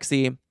are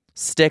sexy,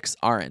 sticks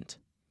aren't.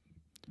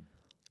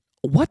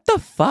 What the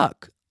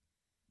fuck?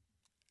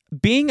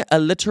 Being a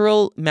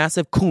literal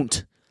massive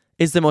cunt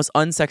is the most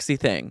unsexy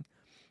thing.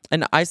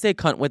 And I say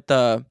cunt with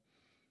the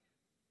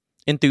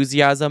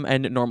enthusiasm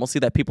and normalcy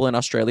that people in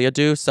Australia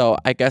do. So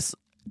I guess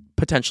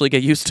potentially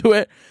get used to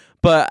it.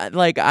 But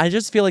like, I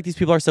just feel like these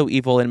people are so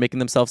evil and making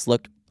themselves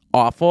look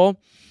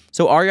awful.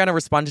 So Ariana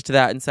responded to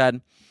that and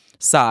said,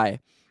 sigh.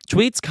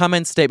 Tweets,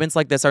 comments, statements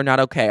like this are not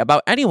okay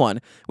about anyone.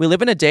 We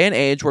live in a day and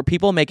age where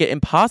people make it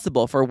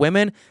impossible for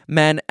women,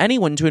 men,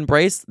 anyone to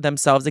embrace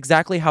themselves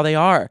exactly how they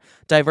are.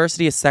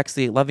 Diversity is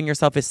sexy. Loving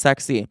yourself is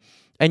sexy.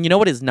 And you know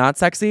what is not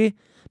sexy?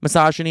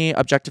 Misogyny,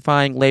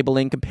 objectifying,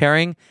 labeling,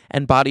 comparing,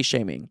 and body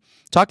shaming.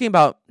 Talking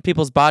about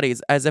people's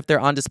bodies as if they're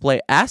on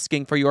display,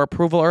 asking for your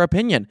approval or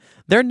opinion.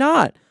 They're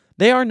not.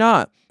 They are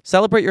not.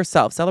 Celebrate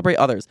yourself. Celebrate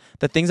others.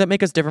 The things that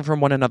make us different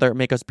from one another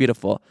make us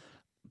beautiful.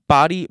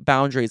 Body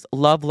boundaries.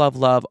 Love, love,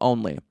 love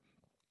only.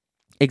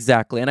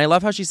 Exactly. And I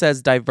love how she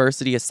says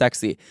diversity is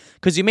sexy.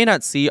 Because you may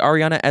not see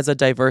Ariana as a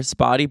diverse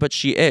body, but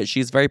she is.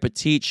 She's very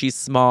petite. She's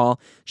small.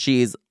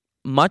 She's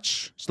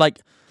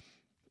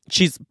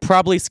she's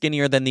probably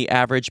skinnier than the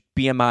average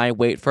BMI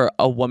weight for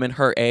a woman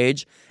her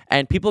age.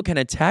 And people can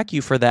attack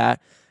you for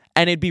that.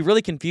 And it'd be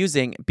really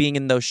confusing being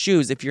in those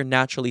shoes if you're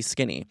naturally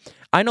skinny.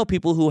 I know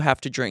people who have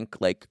to drink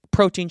like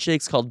protein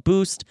shakes called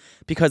Boost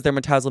because their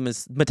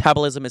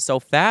metabolism is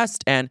so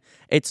fast and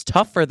it's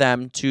tough for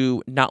them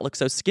to not look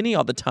so skinny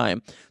all the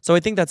time. So I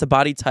think that's a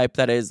body type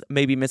that is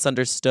maybe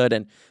misunderstood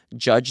and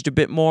judged a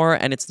bit more.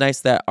 And it's nice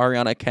that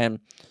Ariana can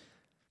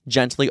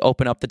gently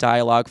open up the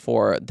dialogue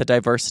for the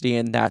diversity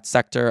in that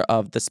sector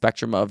of the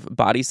spectrum of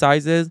body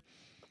sizes.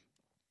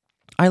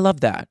 I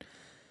love that.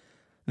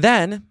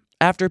 Then,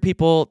 after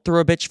people threw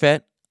a bitch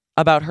fit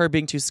about her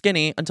being too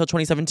skinny until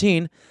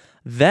 2017,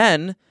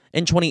 then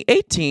in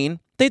 2018,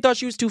 they thought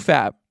she was too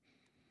fat.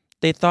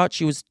 They thought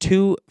she was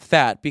too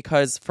fat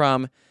because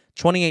from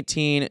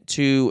 2018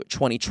 to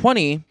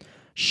 2020,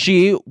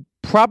 she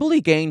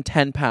probably gained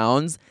 10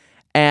 pounds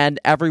and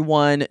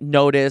everyone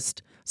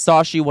noticed,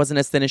 saw she wasn't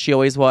as thin as she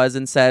always was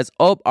and says,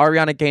 oh,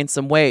 Ariana gained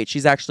some weight.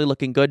 She's actually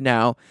looking good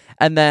now.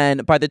 And then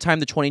by the time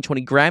the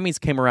 2020 Grammys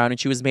came around and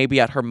she was maybe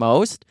at her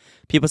most,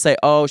 people say,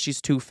 oh, she's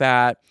too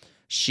fat.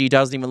 She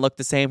doesn't even look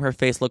the same. Her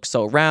face looks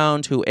so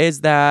round. Who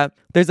is that?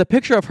 There's a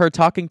picture of her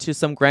talking to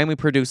some Grammy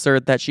producer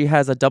that she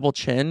has a double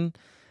chin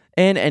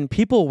in, and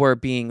people were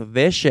being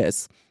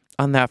vicious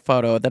on that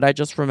photo that I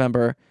just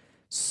remember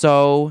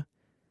so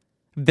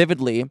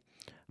vividly.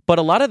 But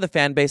a lot of the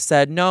fan base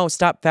said, no,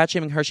 stop fat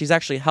shaming her. She's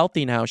actually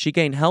healthy now. She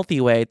gained healthy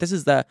weight. This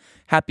is the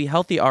happy,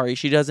 healthy Ari.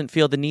 She doesn't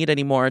feel the need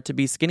anymore to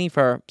be skinny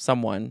for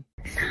someone.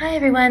 Hi,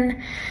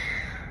 everyone.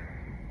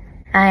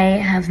 I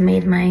have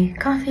made my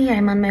coffee.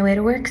 I'm on my way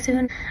to work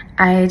soon.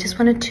 I just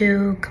wanted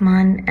to come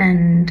on,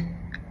 and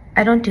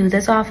I don't do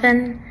this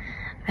often.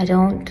 I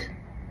don't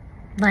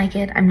like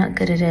it. I'm not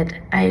good at it.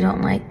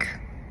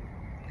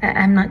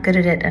 I'm not good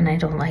at it and I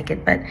don't like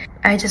it, but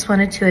I just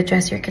wanted to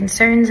address your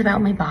concerns about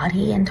my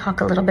body and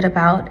talk a little bit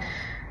about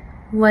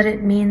what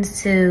it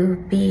means to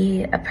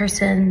be a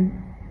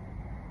person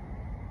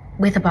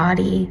with a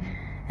body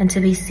and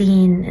to be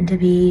seen and to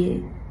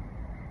be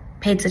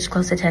paid such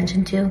close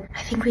attention to.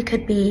 I think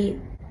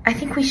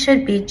we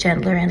should be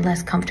gentler and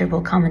less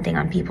comfortable commenting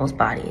on people's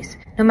bodies,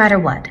 no matter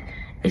what.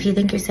 If you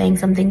think you're saying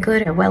something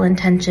good or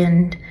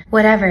well-intentioned,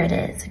 whatever it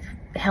is,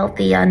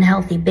 healthy,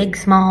 unhealthy, big,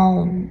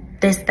 small,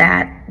 this,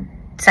 that,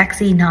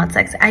 sexy, not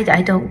sexy.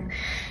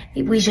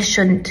 We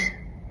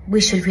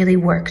should really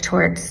work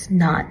towards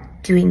not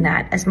doing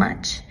that as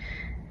much.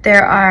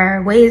 There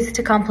are ways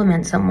to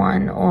compliment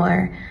someone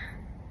or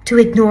to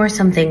ignore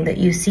something that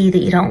you see that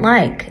you don't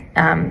like,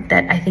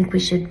 that I think we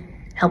should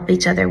help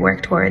each other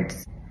work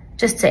towards,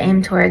 just to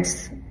aim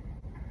towards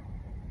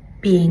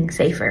being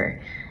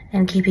safer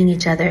and keeping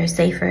each other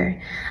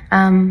safer.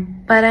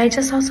 But I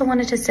just also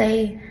wanted to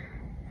say,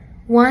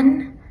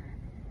 one,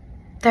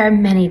 there are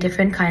many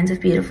different kinds of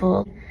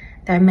beautiful.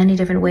 There are many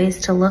different ways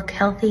to look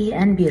healthy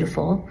and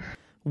beautiful.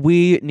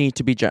 We need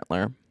to be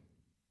gentler.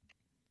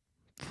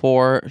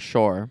 For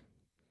sure.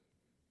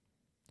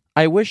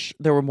 I wish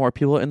there were more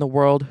people in the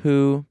world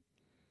who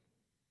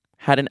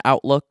had an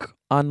outlook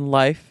on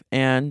life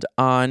and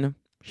on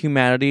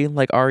humanity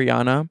like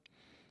Ariana,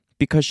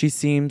 because she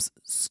seems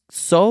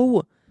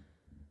so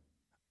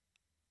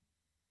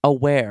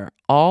aware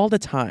all the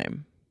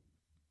time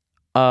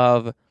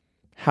of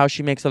how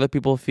she makes other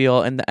people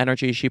feel and the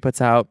energy she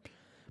puts out,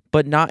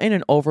 but not in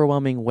an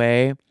overwhelming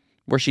way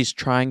where she's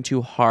trying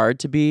too hard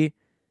to be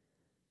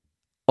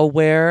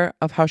aware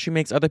of how she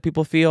makes other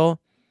people feel.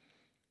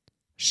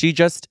 She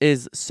just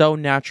is so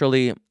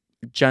naturally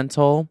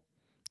gentle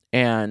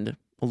and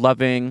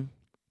loving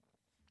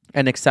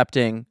and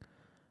accepting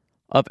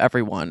of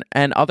everyone.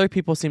 And other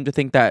people seem to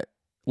think that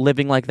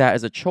living like that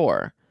is a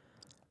chore,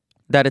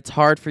 that it's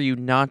hard for you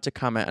not to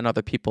comment on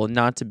other people,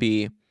 not to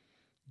be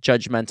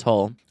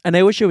judgmental. And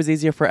I wish it was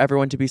easier for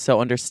everyone to be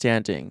so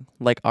understanding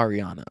like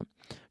Ariana.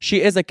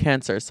 She is a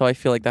Cancer, so I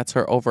feel like that's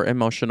her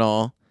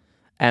over-emotional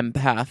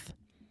empath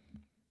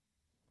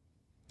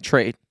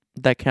trait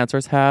that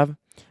Cancers have.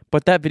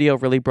 But that video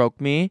really broke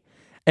me.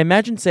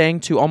 Imagine saying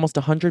to almost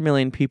 100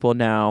 million people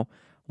now,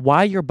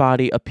 why your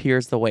body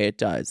appears the way it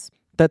does.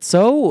 That's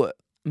so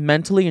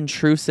mentally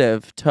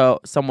intrusive to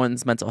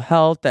someone's mental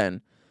health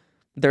and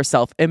their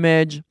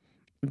self-image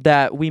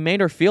that we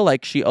made her feel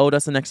like she owed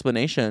us an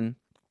explanation,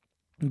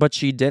 but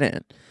she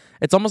didn't.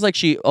 It's almost like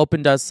she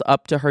opened us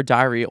up to her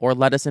diary or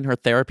let us in her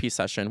therapy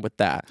session with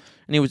that.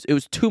 And it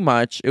was too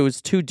much. It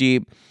was too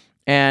deep.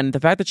 And the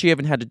fact that she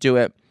even had to do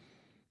it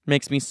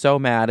makes me so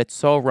mad. It's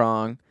so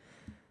wrong.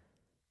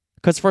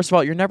 Because first of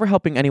all, you're never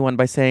helping anyone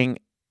by saying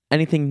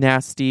anything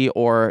nasty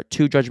or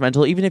too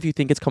judgmental, even if you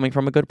think it's coming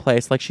from a good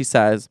place, like she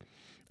says.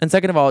 And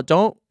second of all,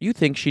 don't you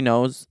think she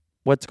knows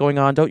what's going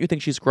on? Don't you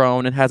think she's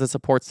grown and has a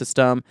support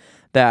system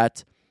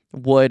that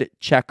would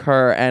check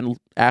her and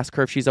ask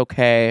her if she's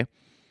okay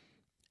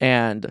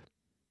and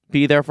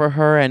be there for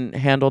her and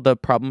handle the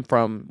problem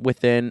from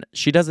within?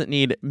 She doesn't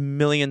need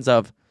millions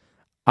of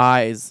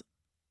eyes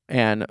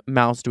and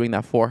mouths doing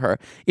that for her.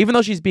 Even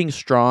though she's being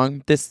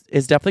strong, this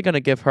is definitely going to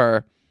give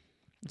her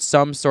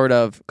some sort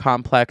of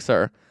complex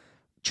or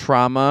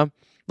trauma.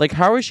 Like,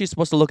 how is she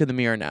supposed to look in the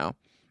mirror now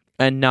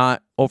and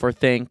not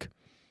overthink,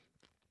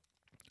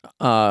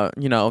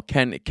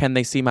 can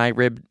they see my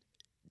rib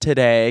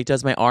today?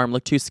 Does my arm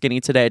look too skinny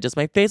today? Does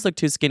my face look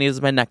too skinny?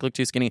 Does my neck look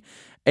too skinny?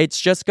 It's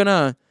just going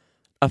to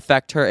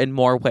affect her in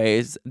more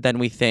ways than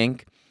we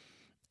think.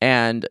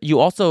 And you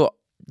also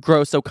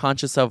grow so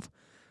conscious of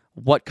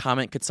what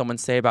comment could someone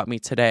say about me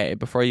today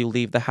before you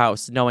leave the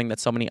house, knowing that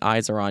so many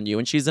eyes are on you.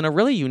 And she's in a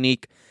really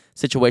unique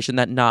situation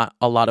that not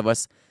a lot of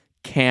us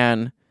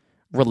can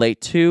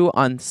relate to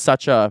on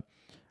such a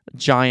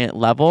giant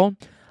level.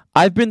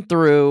 I've been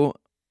through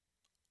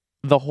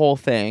the whole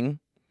thing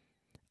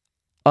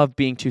of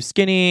being too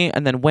skinny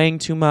and then weighing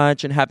too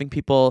much and having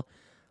people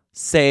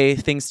say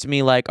things to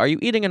me like, are you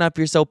eating enough?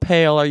 You're so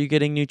pale. Are you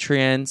getting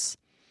nutrients?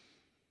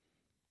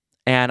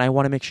 And I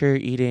want to make sure you're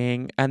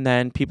eating. And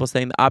then people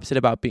saying the opposite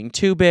about being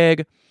too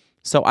big.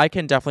 So I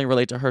can definitely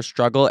relate to her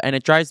struggle. And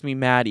it drives me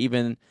mad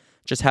even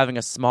just having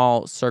a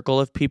small circle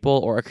of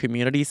people or a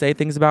community say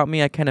things about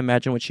me. I can't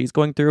imagine what she's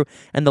going through.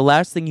 And the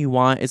last thing you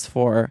want is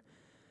for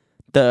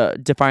the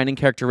defining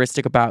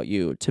characteristic about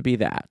you to be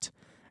that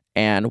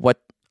and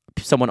what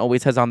someone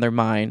always has on their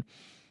mind.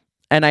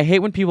 And I hate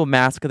when people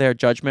mask their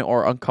judgment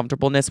or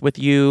uncomfortableness with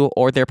you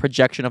or their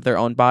projection of their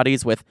own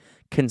bodies with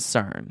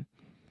concern,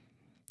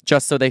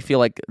 just so they feel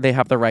like they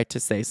have the right to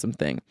say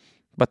something,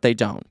 but they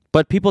don't.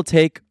 But people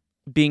take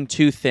being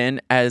too thin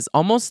as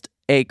almost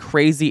a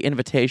crazy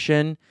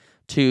invitation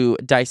to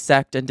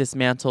dissect and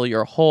dismantle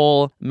your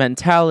whole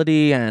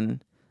mentality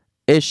and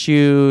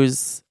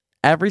issues,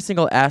 every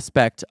single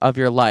aspect of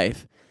your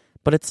life.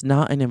 But it's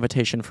not an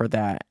invitation for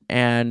that.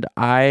 And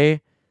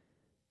I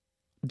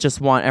just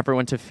want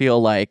everyone to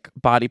feel like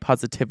body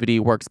positivity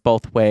works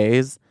both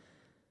ways.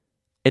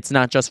 It's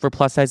not just for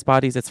plus size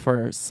bodies, it's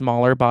for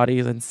smaller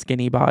bodies and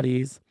skinny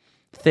bodies,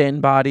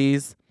 thin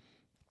bodies.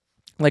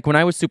 Like when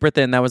I was super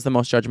thin, that was the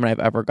most judgment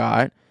I've ever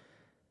got.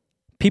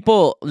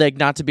 People, like,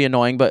 not to be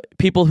annoying, but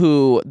people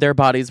who their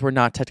bodies were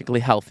not technically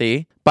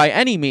healthy by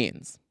any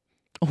means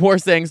were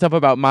saying stuff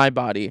about my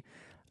body.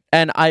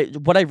 And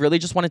what I really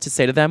just wanted to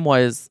say to them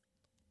was,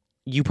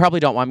 you probably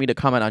don't want me to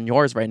comment on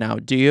yours right now,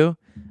 do you?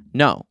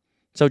 No.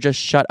 So just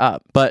shut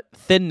up. But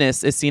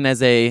thinness is seen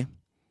as a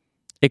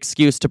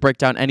excuse to break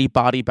down any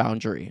body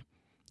boundary.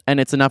 And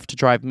it's enough to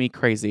drive me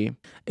crazy.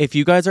 If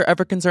you guys are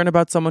ever concerned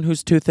about someone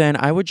who's too thin,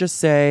 I would just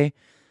say,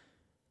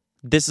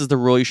 this is the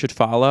rule you should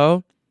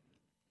follow.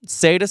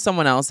 Say to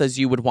someone else as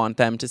you would want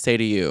them to say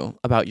to you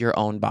about your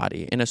own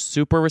body in a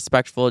super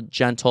respectful,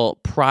 gentle,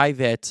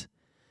 private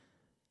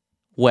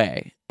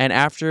way. And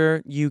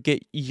after you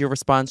get your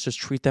response, just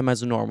treat them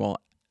as normal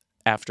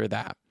after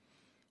that.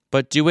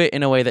 But do it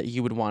in a way that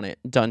you would want it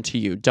done to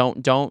you.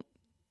 Don't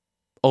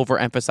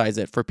overemphasize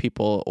it for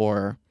people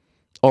or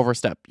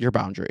overstep your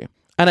boundary.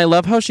 And I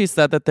love how she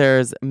said that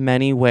there's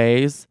many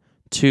ways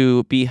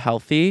to be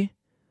healthy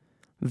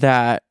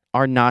that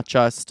are not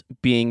just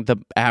being the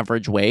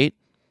average weight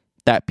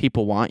that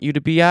people want you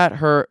to be at.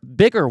 Her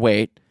bigger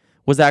weight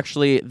was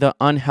actually the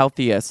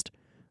unhealthiest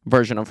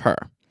version of her.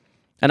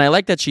 And I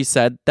like that she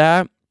said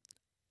that.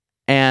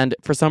 And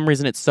for some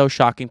reason, it's so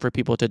shocking for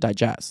people to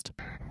digest.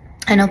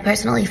 I know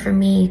personally for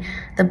me,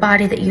 the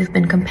body that you've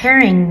been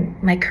comparing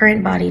my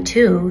current body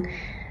to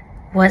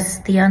was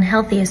the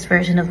unhealthiest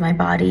version of my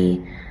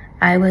body.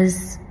 I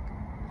was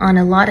on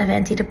a lot of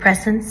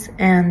antidepressants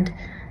and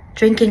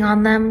drinking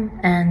on them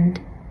and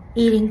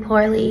eating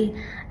poorly,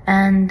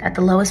 and at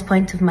the lowest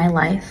point of my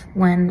life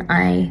when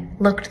I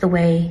looked the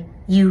way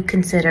you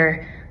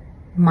consider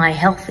my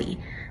healthy,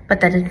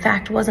 but that in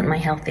fact wasn't my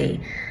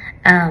healthy.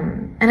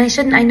 And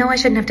I know I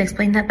shouldn't have to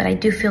explain that, but I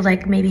do feel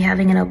like maybe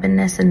having an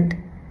openness and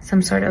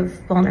some sort of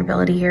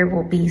vulnerability here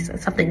will be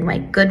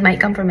something good might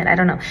come from it. I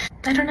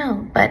don't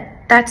know, but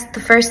that's the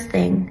first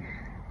thing.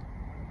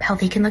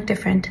 Healthy can look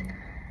different.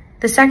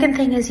 The second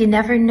thing is you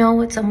never know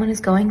what someone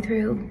is going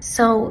through.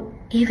 So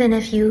even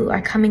if you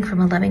are coming from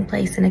a loving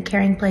place and a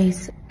caring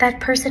place, that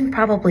person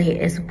probably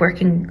is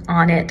working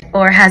on it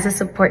or has a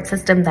support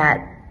system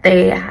that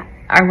they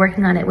are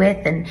working on it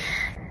with. And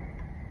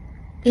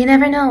you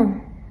never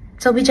know.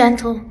 So be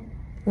gentle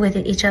with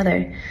each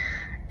other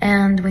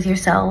and with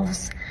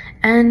yourselves.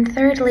 And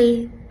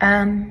thirdly,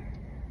 the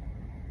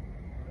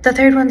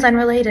third one's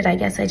unrelated, I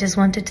guess. I just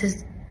wanted to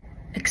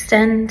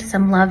extend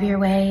some love your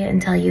way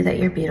and tell you that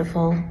you're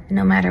beautiful,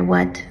 no matter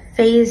what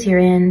phase you're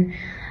in.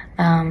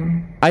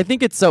 I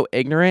think it's so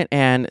ignorant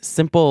and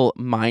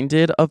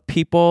simple-minded of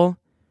people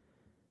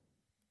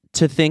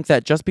to think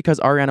that just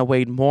because Ariana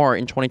weighed more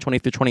in 2020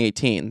 through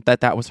 2018,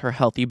 that was her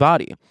healthy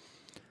body.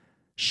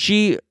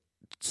 She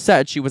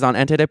said she was on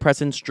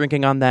antidepressants,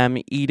 drinking on them,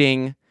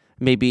 eating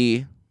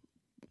maybe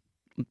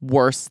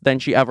worse than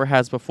she ever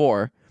has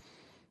before.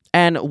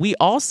 And we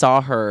all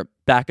saw her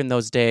back in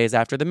those days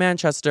after the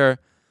Manchester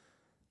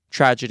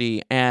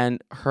tragedy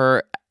and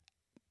her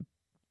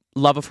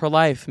love of her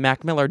life,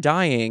 Mac Miller,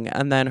 dying,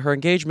 and then her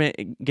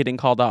engagement getting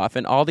called off,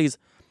 and all these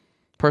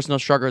personal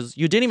struggles.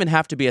 You didn't even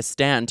have to be a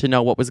stan to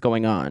know what was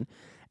going on.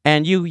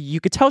 And you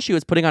could tell she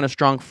was putting on a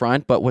strong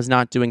front, but was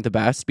not doing the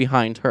best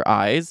behind her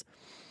eyes.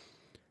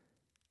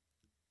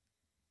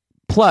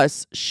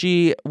 Plus,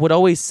 she would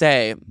always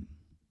say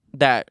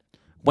that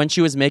when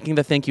she was making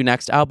the Thank You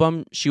Next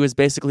album, she was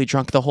basically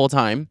drunk the whole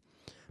time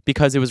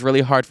because it was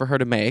really hard for her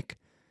to make.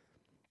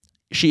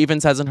 She even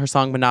says in her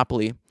song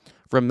Monopoly,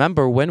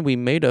 "Remember when we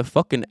made a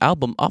fucking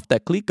album off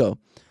that Clico?"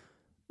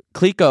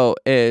 Clico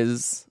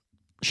is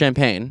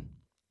champagne.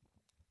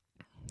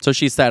 So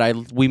she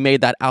said, we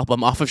made that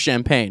album off of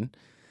champagne.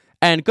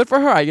 And good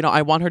for her.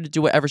 I want her to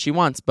do whatever she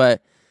wants,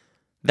 but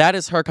that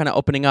is her kind of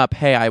opening up.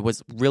 Hey, I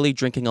was really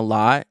drinking a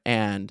lot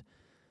and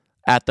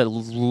at the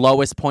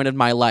lowest point in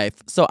my life.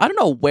 So I don't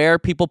know where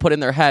people put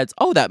in their heads,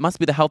 oh, that must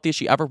be the healthiest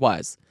she ever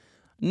was.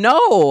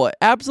 No,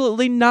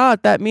 absolutely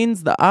not. That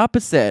means the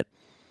opposite.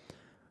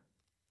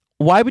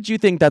 Why would you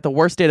think that the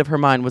worst state of her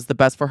mind was the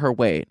best for her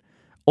weight?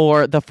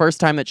 Or the first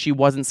time that she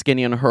wasn't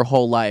skinny in her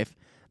whole life,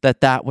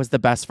 that was the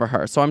best for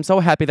her? So I'm so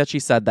happy that she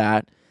said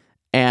that.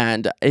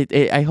 And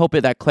I hope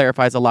that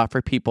clarifies a lot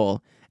for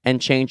people and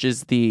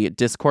changes the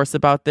discourse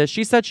about this.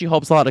 She said she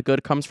hopes a lot of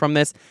good comes from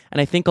this, and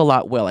I think a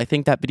lot will. I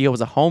think that video was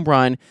a home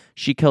run.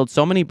 She killed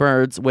so many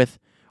birds with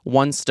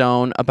one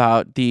stone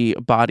about the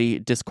body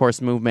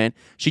discourse movement.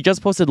 She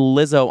just posted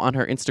Lizzo on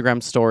her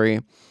Instagram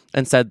story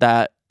and said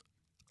that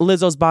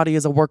Lizzo's body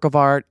is a work of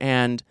art,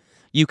 and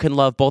you can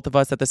love both of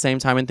us at the same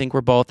time and think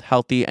we're both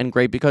healthy and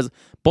great, because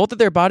both of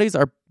their bodies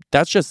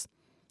that's just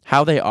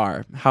how they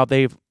are, how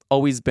they've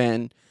always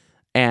been.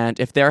 And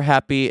if they're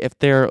happy, if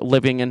they're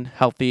living and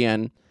healthy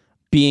and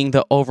being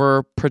the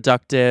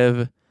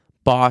overproductive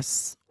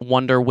boss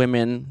Wonder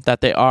Women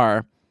that they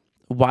are,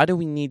 why do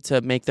we need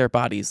to make their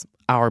bodies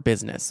our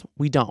business?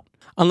 We don't.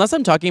 Unless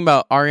I'm talking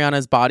about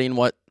Ariana's body and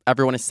what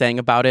everyone is saying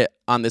about it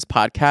on this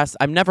podcast,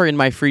 I'm never in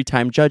my free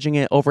time judging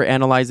it,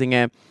 overanalyzing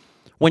it.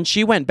 When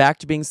she went back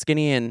to being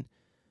skinny in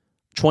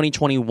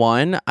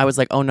 2021, I was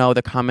like, oh no,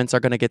 the comments are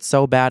going to get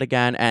so bad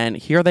again. And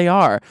here they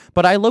are.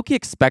 But I low-key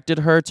expected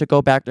her to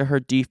go back to her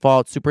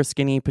default super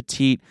skinny,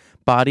 petite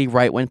body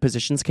right when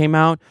Positions came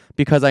out,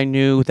 because I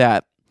knew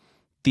that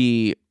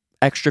the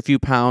extra few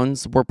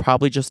pounds were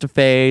probably just a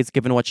phase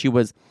given what she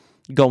was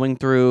going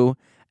through.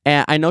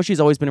 And I know she's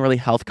always been really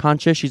health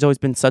conscious. She's always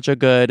been such a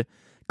good,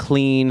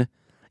 clean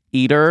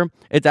eater.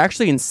 It's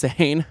actually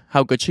insane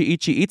how good she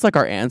eats. She eats like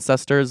our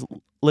ancestors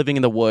living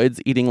in the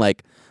woods, eating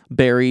like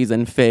berries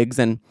and figs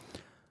and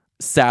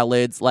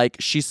salads. Like,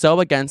 she's so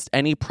against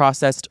any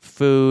processed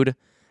food.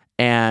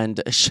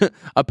 And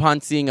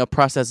upon seeing a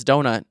processed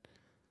donut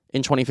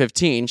in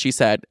 2015, she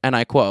said, and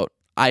I quote,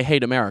 "I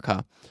hate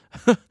America,"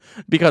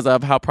 because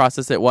of how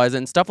processed it was,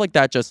 and stuff like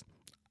that just,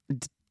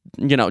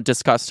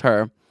 disgust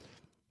her.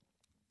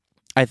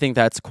 I think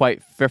that's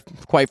quite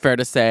fair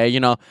to say,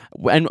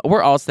 and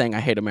we're all saying I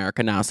hate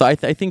America now. So I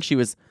think she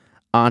was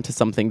onto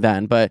something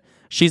then, but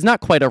she's not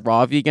quite a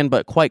raw vegan,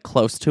 but quite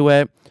close to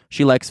it.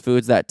 She likes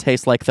foods that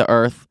taste like the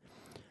earth.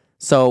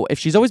 So if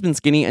she's always been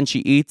skinny and she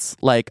eats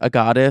like a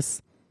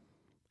goddess,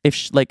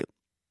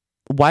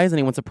 why is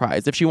anyone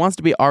surprised? If she wants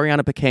to be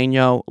Ariana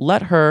Pequeño,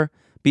 let her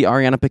be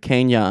Ariana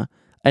Pequeña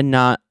and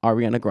not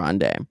Ariana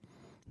Grande.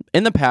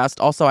 In the past,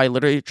 also, I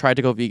literally tried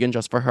to go vegan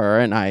just for her,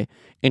 and I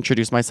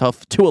introduced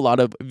myself to a lot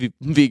of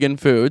vegan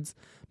foods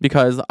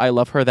because I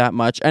love her that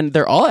much. And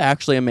they're all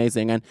actually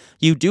amazing. And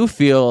you do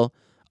feel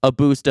a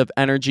boost of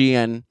energy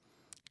and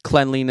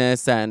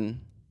cleanliness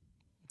and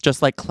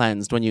just like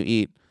cleansed when you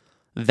eat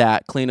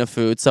that clean of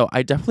food. So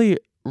I definitely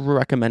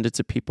recommend it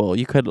to people.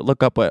 You could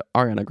look up what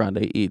Ariana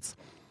Grande eats.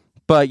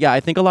 But yeah, I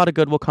think a lot of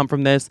good will come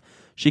from this.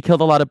 She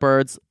killed a lot of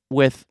birds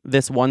with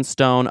this one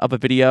stone of a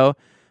video,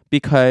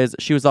 because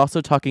she was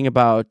also talking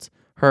about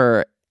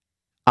her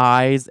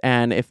eyes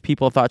and if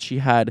people thought she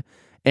had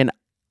an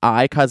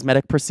eye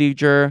cosmetic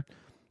procedure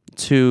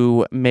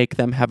to make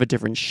them have a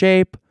different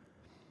shape.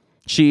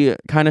 She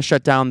kind of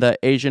shut down the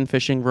Asian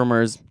fishing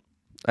rumors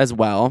as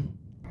well.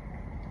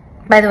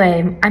 By the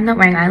way, I'm not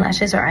wearing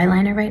eyelashes or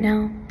eyeliner right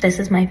now. This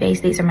is my face.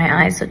 These are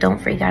my eyes. So don't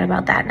freak out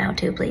about that now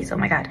too, please. Oh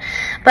my God.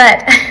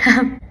 But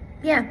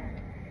yeah,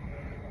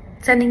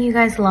 sending you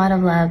guys a lot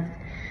of love.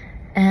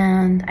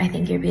 And I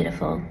think you're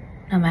beautiful,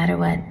 no matter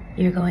what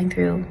you're going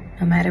through,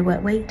 no matter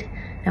what weight,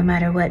 no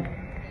matter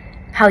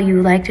how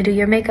you like to do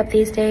your makeup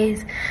these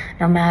days,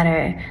 no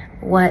matter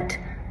what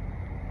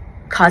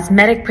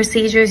cosmetic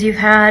procedures you've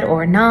had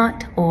or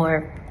not,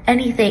 or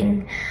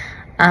anything.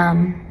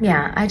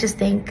 I just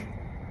think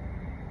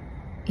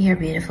you're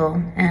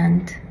beautiful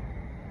and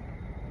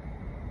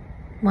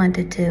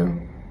wanted to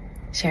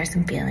share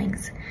some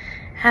feelings.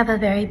 Have a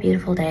very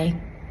beautiful day,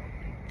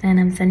 and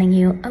I'm sending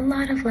you a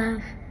lot of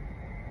love.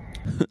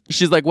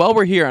 She's like, well,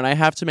 we're here and I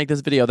have to make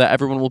this video that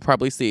everyone will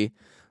probably see.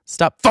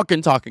 Stop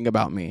fucking talking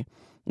about me.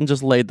 And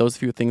just laid those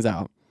few things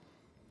out.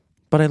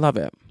 But I love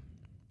it.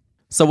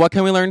 So what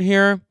can we learn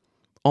here?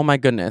 Oh my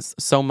goodness,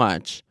 so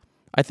much.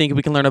 I think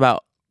we can learn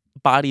about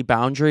body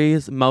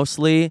boundaries,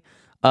 mostly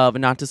of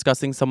not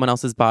discussing someone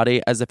else's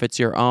body as if it's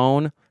your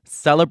own.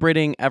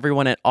 Celebrating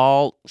everyone at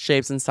all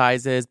shapes and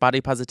sizes.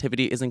 Body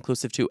positivity is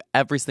inclusive to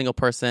every single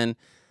person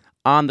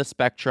on the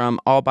spectrum.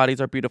 All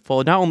bodies are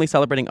beautiful. Not only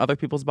celebrating other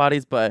people's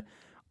bodies, but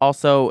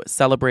also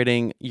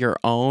celebrating your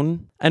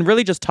own. And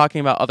really just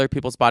talking about other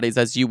people's bodies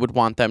as you would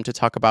want them to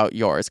talk about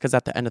yours. Because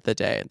at the end of the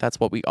day, that's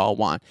what we all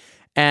want.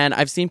 And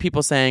I've seen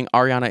people saying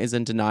Ariana is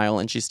in denial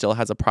and she still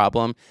has a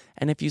problem.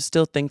 And if you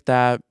still think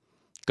that,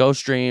 go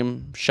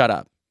stream Shut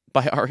Up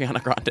by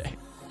Ariana Grande.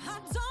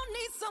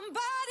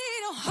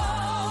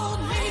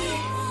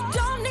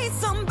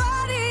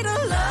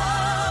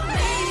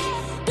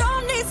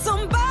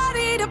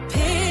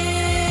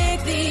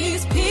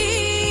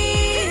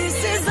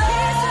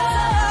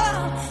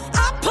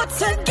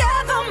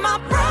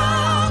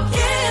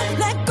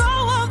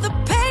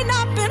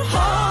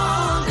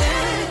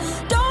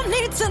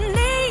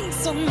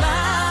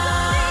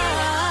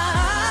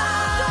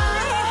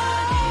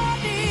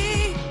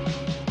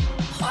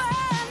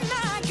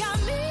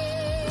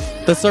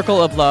 The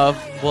circle of love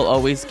will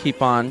always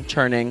keep on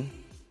churning.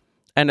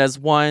 And as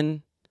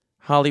one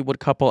Hollywood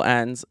couple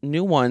ends,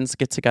 new ones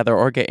get together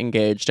or get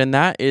engaged. And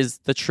that is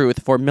the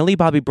truth for Millie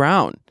Bobby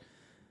Brown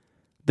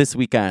this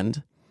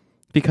weekend.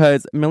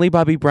 Because Millie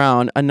Bobby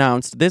Brown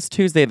announced this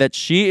Tuesday that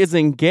she is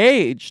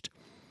engaged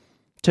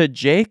to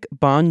Jake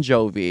Bon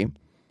Jovi.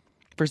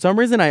 For some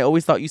reason, I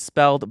always thought you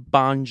spelled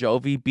Bon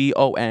Jovi,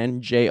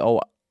 Bonjovi.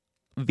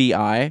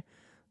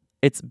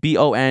 It's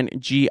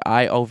Bongiiovi.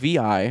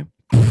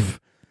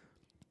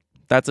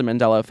 That's a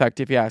Mandela effect,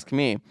 if you ask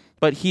me.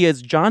 But he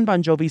is John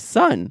Bon Jovi's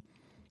son.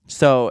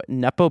 So,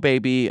 Nepo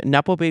baby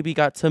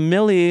got to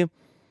Millie.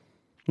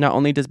 Not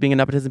only does being a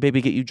nepotism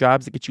baby get you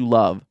jobs, it gets you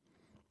love.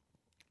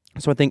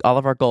 So I think all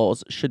of our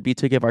goals should be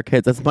to give our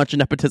kids as much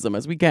nepotism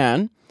as we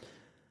can.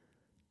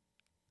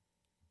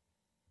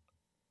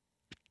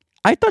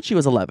 I thought she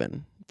was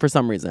 11 for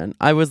some reason.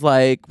 I was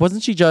like,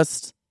 wasn't she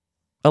just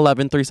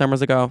 11 3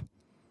 summers ago?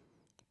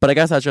 But I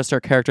guess that's just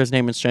her character's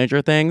name in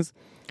Stranger Things.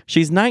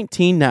 She's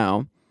 19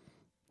 now.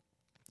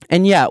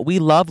 And yeah, we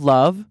love.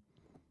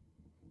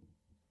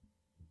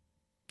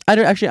 I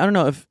don't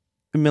know if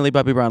Millie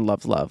Bobby Brown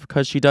loves love,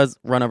 because she does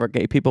run over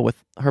gay people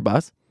with her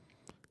bus.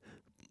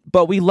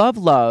 But we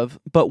love.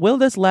 But will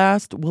this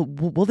last?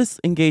 Will this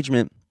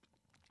engagement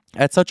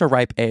at such a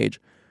ripe age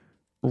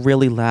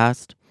really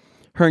last?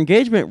 Her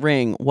engagement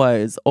ring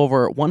was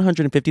over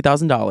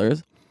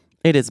 $150,000.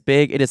 It is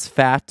big. It is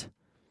fat.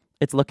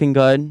 It's looking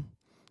good.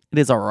 It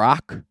is a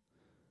rock.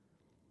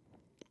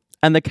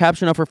 And the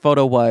caption of her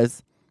photo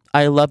was,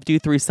 "I loved you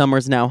 3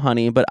 summers now,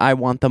 honey, but I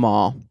want them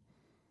all."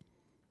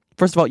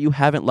 First of all, you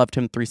haven't loved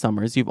him 3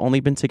 summers. You've only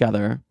been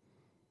together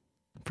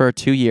for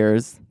 2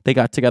 years. They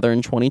got together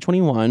in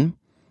 2021.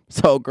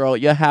 So, girl,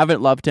 you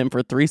haven't loved him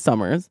for 3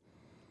 summers.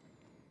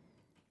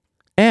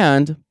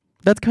 And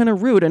that's kind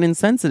of rude and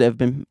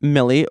insensitive,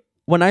 Millie.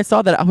 When I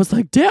saw that, I was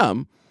like,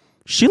 damn,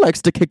 she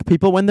likes to kick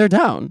people when they're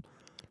down.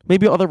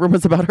 Maybe all the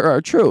rumors about her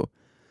are true.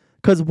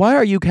 Because why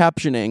are you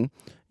captioning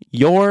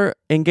your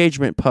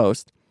engagement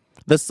post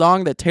the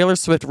song that Taylor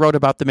Swift wrote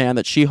about the man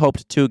that she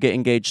hoped to get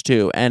engaged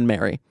to and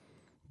marry,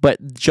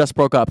 but just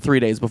broke up 3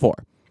 days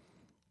before?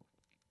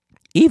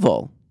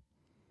 Evil.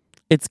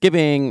 It's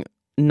giving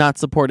not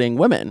supporting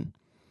women.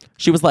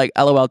 She was like,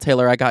 LOL,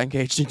 Taylor, I got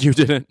engaged and you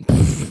didn't.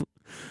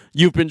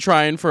 You've been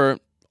trying for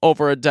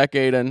over a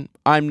decade and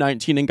I'm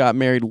 19 and got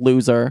married,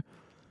 loser.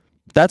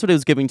 That's what it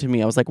was giving to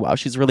me. I was like, wow,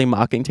 she's really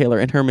mocking Taylor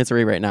in her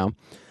misery right now.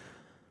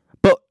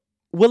 But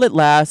will it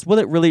last? Will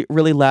it really,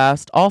 really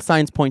last? All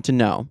signs point to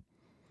no.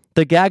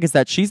 The gag is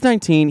that she's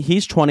 19,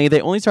 he's 20. They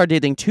only started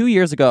dating 2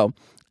 years ago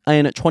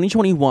in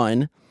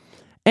 2021.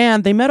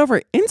 And they met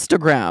over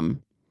Instagram.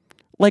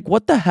 Like,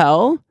 what the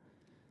hell?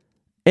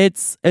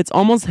 It's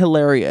almost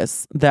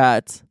hilarious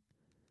that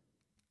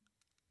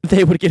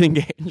they would get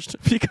engaged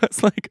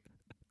because, like,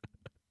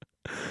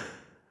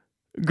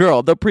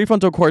 girl, the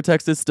prefrontal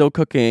cortex is still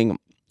cooking.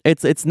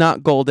 It's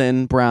not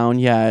golden brown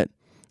yet.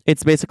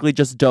 It's basically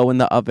just dough in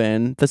the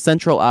oven. The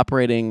central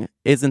operating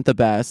isn't the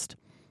best.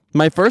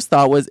 My first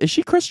thought was, is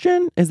she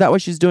Christian? Is that why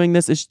she's doing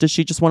this? Does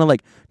she just want to,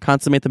 like,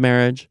 consummate the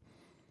marriage?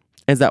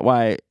 Is that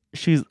why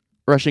she's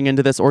rushing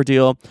into this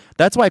ordeal?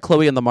 That's why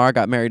Chloe and Lamar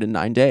got married in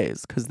 9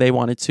 days, because they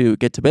wanted to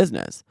get to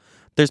business.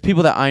 there's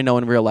people that I know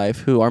in real life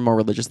who are more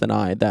religious than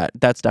I,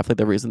 that's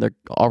definitely the reason they're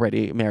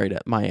already married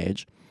at my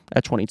age,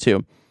 at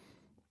 22.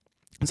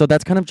 So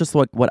that's kind of just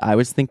what I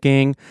was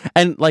thinking.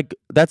 And like,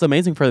 that's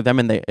amazing for them,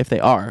 and if they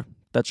are.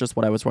 That's just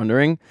what I was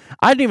wondering.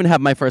 I didn't even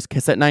have my first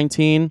kiss at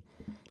 19.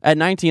 At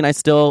 19, I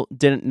still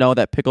didn't know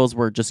that pickles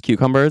were just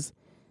cucumbers.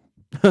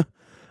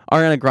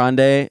 Ariana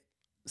Grande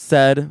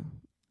said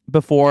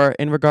before,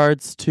 in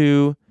regards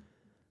to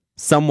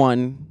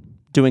someone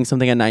doing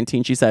something at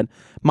 19, she said,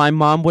 my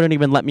mom wouldn't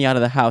even let me out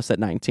of the house at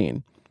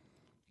 19.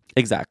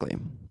 Exactly.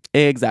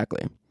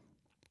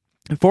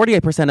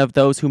 48% of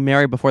those who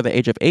marry before the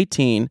age of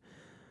 18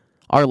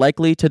 are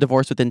likely to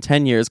divorce within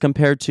 10 years,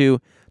 compared to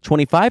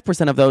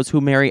 25% of those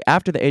who marry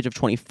after the age of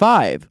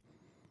 25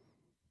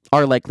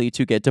 are likely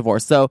to get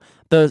divorced. So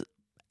the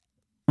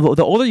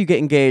older you get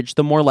engaged,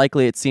 the more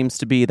likely it seems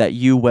to be that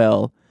you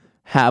will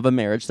have a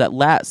marriage that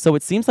lasts. So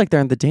it seems like they're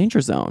in the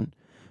danger zone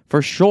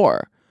for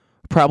sure.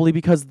 Probably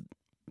because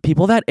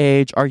people that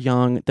age are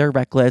young, they're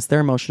reckless,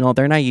 they're emotional,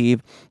 they're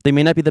naive. They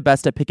may not be the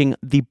best at picking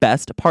the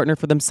best partner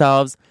for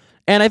themselves.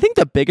 And I think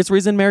the biggest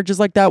reason marriages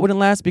like that wouldn't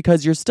last,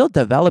 because you're still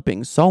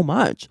developing so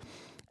much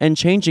and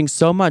changing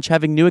so much,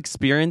 having new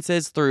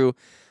experiences through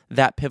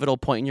that pivotal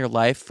point in your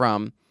life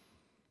from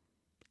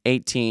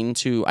 18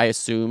 to, I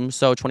assume,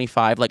 so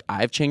 25. Like,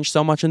 I've changed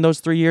so much in those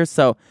 3 years.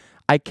 So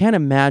I can't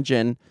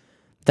imagine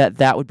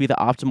that would be the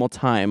optimal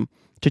time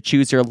to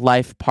choose your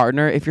life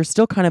partner if you're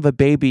still kind of a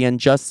baby and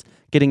just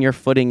getting your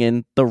footing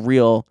in the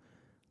real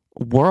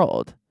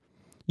world.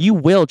 You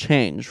will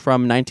change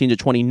from 19 to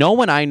 20. No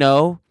one I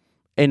know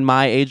in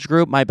my age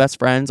group, my best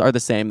friends, are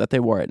the same that they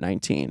were at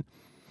 19.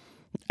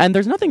 And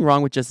there's nothing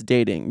wrong with just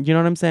dating. You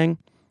know what I'm saying?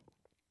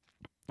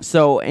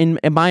 So in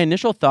my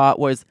initial thought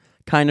was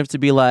kind of to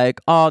be like,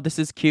 oh, this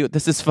is cute,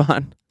 this is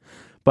fun,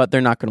 but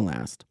they're not going to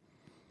last.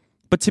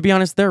 But to be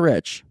honest, they're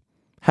rich.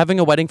 Having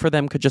a wedding for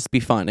them could just be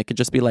fun. It could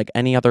just be like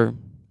any other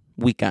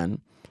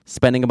weekend.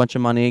 Spending a bunch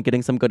of money,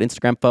 getting some good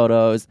Instagram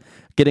photos,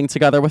 getting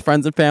together with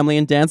friends and family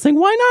and dancing.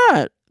 Why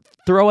not?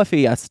 Throw a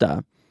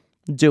fiesta.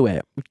 Do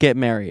it. Get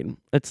married.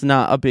 It's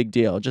not a big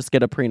deal. Just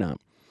get a prenup.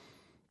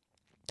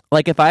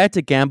 Like, if I had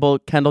to gamble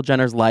Kendall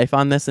Jenner's life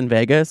on this in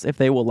Vegas, if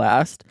they will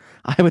last,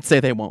 I would say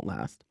they won't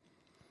last.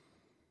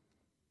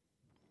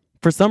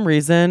 For some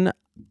reason,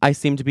 I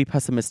seem to be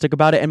pessimistic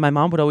about it. And my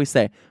mom would always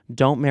say,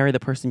 don't marry the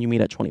person you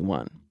meet at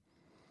 21.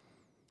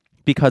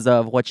 Because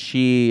of what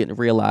she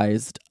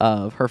realized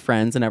of her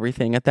friends and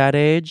everything at that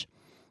age.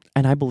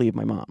 And I believe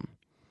my mom.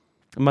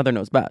 My mother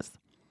knows best.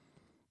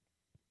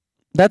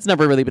 That's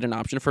never really been an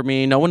option for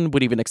me. No one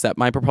would even accept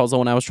my proposal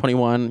when I was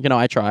 21. You know,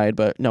 I tried,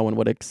 but no one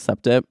would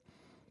accept it.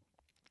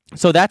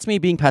 So that's me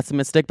being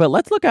pessimistic. But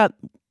let's look at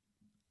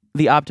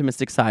the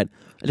optimistic side.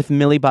 If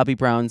Millie Bobby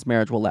Brown's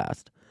marriage will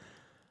last.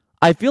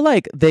 I feel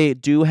like they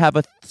do have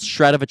a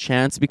shred of a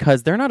chance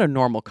because they're not a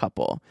normal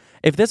couple.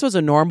 If this was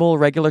a normal,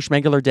 regular,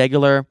 schmegular,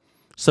 degular,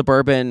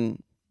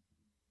 suburban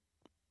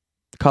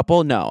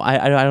couple, no,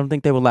 I don't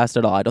think they would last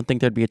at all. I don't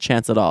think there'd be a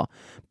chance at all.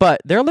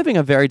 But they're living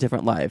a very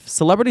different life.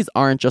 Celebrities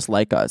aren't just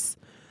like us.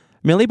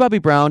 Millie Bobby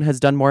Brown has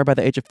done more by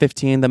the age of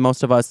 15 than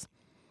most of us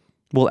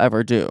will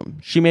ever do.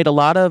 She made a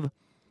lot of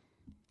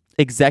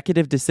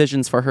executive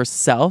decisions for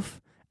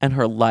herself and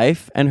her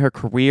life and her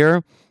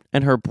career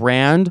and her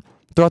brand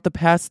throughout the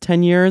past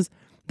 10 years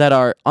that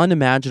are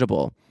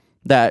unimaginable.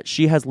 That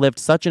she has lived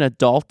such an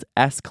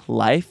adult-esque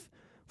life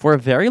for a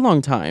very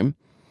long time.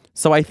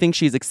 So I think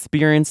she's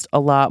experienced a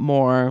lot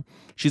more.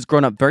 She's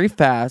grown up very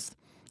fast.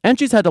 And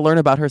she's had to learn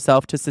about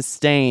herself to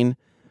sustain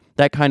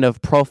that kind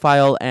of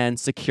profile and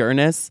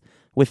secureness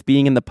with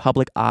being in the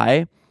public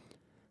eye.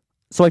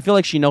 So I feel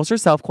like she knows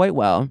herself quite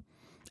well.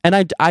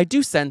 And I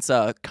do sense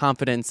a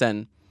confidence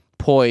and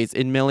poise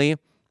in Millie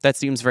that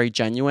seems very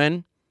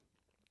genuine.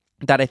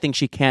 That I think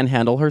she can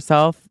handle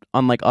herself,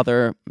 unlike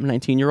other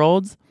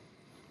 19-year-olds.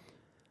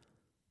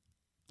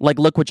 Like,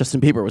 look what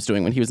Justin Bieber was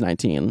doing when he was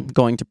 19,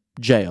 going to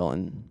jail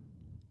and,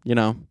 you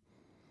know.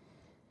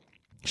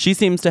 She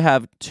seems to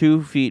have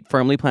 2 feet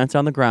firmly planted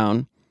on the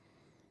ground.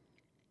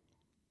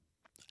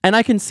 And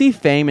I can see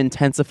fame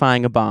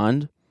intensifying a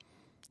bond.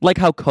 Like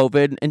how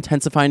COVID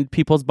intensified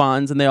people's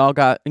bonds and they all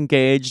got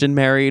engaged and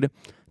married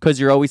because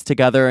you're always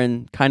together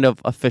and kind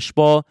of a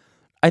fishbowl.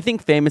 I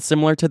think fame is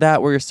similar to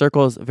that, where your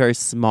circle is very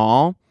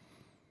small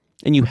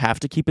and you have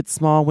to keep it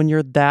small when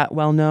you're that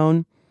well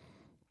known.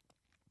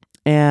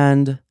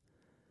 And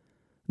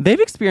they've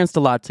experienced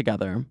a lot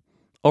together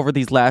over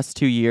these last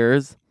 2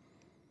 years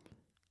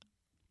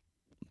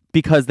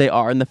because they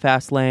are in the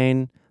fast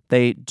lane.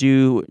 They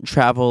do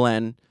travel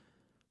and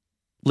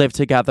live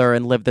together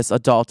and live this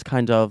adult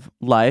kind of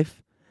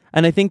life.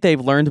 And I think they've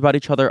learned about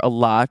each other a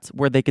lot,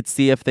 where they could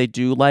see if they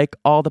do like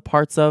all the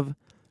parts of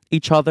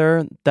each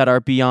other that are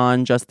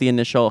beyond just the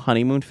initial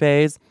honeymoon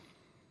phase.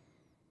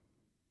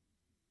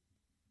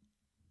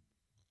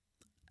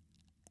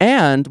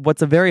 And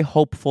what's a very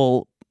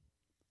hopeful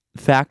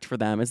fact for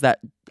them is that,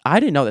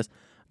 I didn't know this,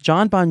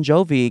 John Bon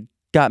Jovi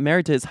got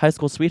married to his high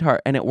school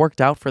sweetheart and it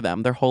worked out for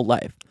them their whole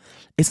life.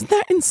 Isn't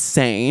that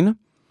insane?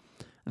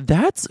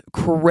 That's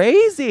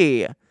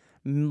crazy.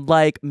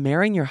 like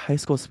marrying your high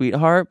school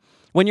sweetheart.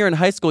 When you're in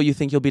high school, you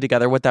think you'll be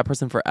together with that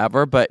person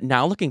forever. But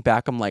now looking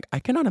back, I'm like, I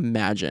cannot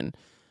imagine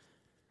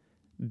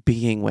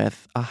being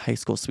with a high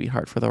school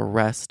sweetheart for the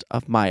rest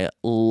of my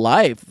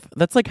life.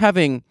 That's like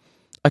having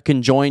a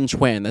conjoined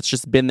twin that's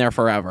just been there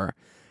forever.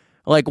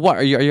 Like, what?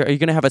 Are you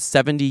going to have a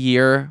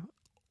 70-year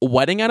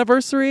wedding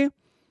anniversary?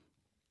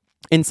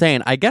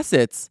 Insane. I guess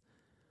it's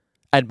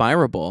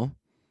admirable.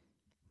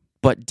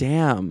 But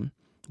damn,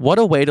 what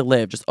a way to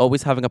live. Just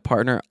always having a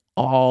partner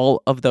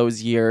all of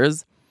those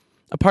years.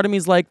 A part of me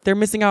is like, they're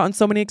missing out on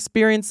so many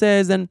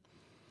experiences and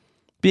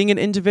being an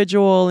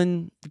individual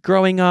and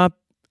growing up,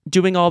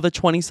 doing all the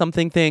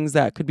 20-something things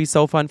that could be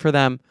so fun for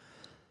them.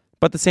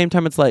 But at the same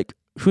time, it's like,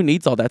 who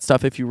needs all that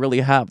stuff if you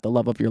really have the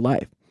love of your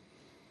life?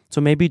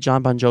 So maybe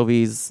Jon Bon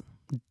Jovi's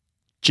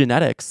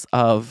genetics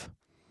of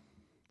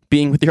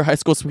being with your high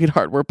school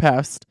sweetheart were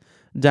passed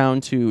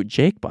down to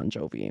Jake Bon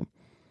Jovi.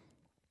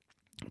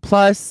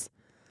 Plus,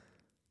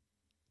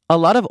 a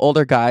lot of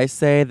older guys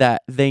say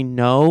that they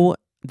knew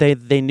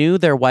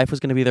their wife was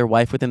going to be their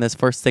wife within this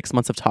first 6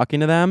 months of talking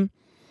to them.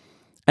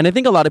 And I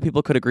think a lot of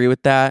people could agree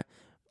with that.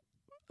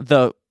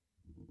 The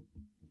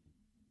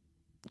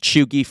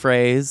chuggy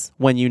phrase,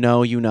 when you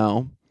know, you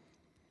know.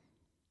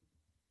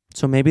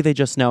 So maybe they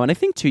just know. And I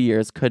think 2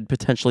 years could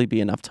potentially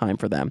be enough time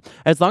for them.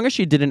 As long as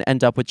she didn't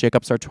end up with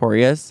Jacob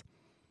Sartorius,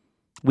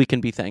 we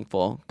can be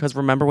thankful. Because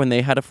remember when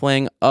they had a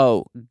fling?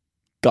 Oh,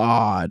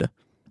 God.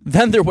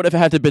 Then there would have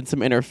had to have been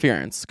some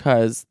interference,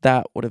 because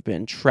that would have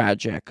been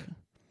tragic.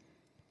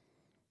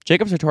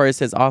 Jacob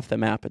Sartorius is off the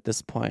map at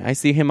this point. I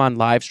see him on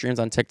live streams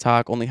on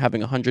TikTok only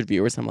having 100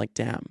 viewers. I'm like,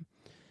 damn.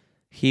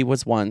 He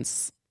was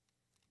once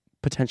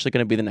potentially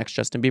going to be the next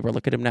Justin Bieber.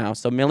 Look at him now.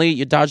 So Millie,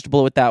 you dodged a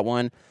bullet with that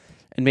one.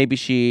 And maybe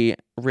she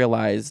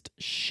realized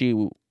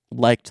she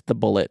liked the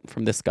bullet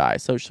from this guy.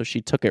 So she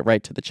took it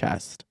right to the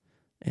chest,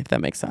 if that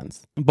makes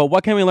sense. But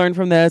what can we learn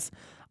from this?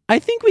 I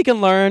think we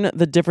can learn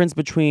the difference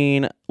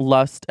between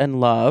lust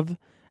and love.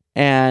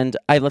 And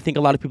I think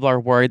a lot of people are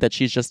worried that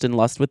she's just in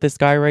lust with this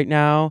guy right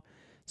now.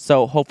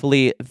 So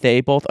hopefully they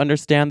both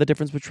understand the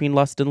difference between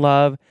lust and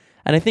love.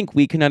 And I think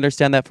we can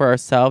understand that for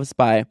ourselves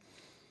by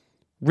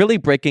really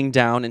breaking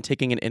down and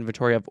taking an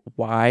inventory of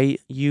why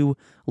you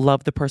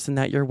love the person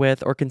that you're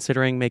with or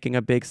considering making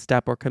a big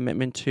step or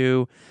commitment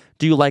to.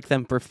 Do you like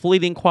them for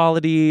fleeting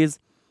qualities,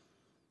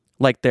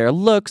 like their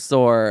looks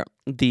or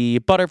the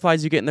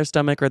butterflies you get in their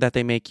stomach, or that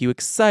they make you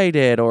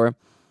excited, or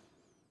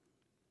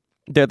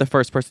they're the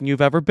first person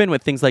you've ever been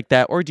with, things like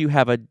that? Or do you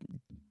have a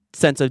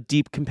sense of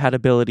deep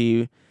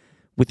compatibility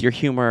with your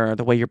humor,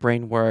 the way your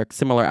brain works,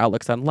 similar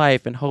outlooks on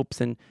life and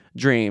hopes and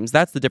dreams?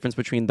 That's the difference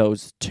between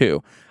those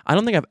two. I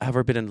don't think I've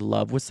ever been in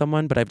love with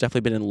someone, but I've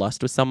definitely been in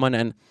lust with someone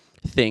and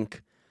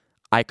think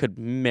I could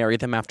marry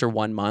them after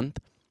 1 month.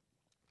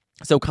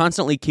 So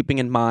constantly keeping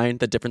in mind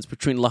the difference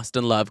between lust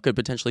and love could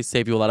potentially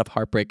save you a lot of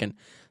heartbreak and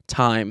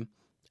time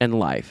and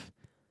life.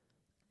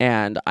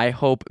 And I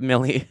hope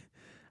Millie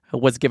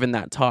was given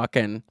that talk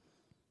and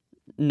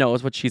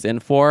knows what she's in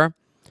for.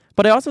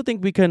 But I also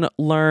think we can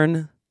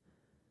learn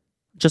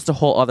just a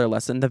whole other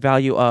lesson, the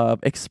value of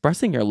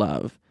expressing your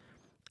love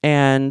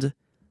and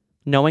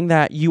knowing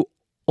that you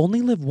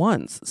only live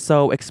once.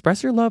 So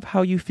express your love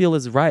how you feel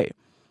is right,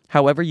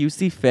 however you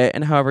see fit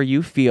and however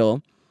you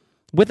feel,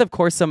 with, of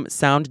course, some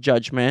sound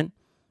judgment.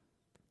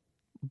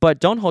 But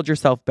don't hold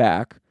yourself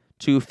back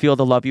to feel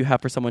the love you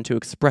have for someone, to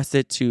express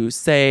it, to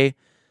say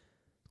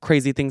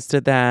crazy things to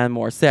them,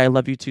 or say I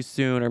love you too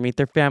soon, or meet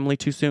their family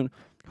too soon.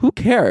 Who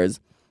cares?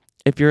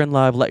 If you're in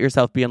love, let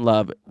yourself be in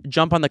love.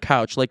 Jump on the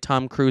couch like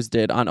Tom Cruise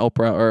did on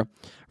Oprah, or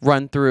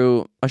run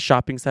through a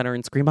shopping center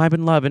and scream, I'm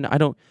in love, and I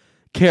don't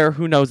care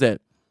who knows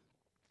it.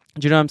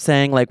 Do you know what I'm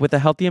saying? Like, with a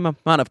healthy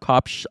amount of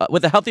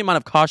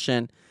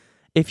caution,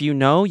 if you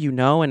know, you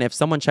know. And if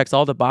someone checks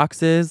all the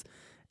boxes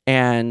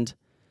and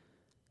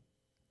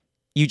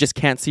you just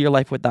can't see your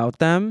life without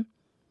them,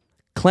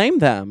 claim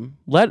them.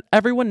 Let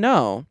everyone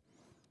know.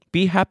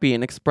 Be happy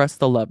and express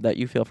the love that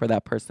you feel for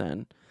that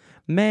person.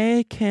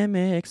 Make him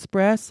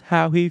express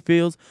how he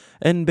feels,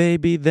 and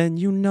baby, then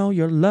you know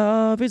your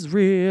love is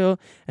real.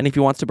 And if he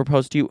wants to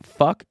propose to you,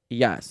 fuck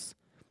yes.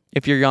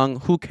 If you're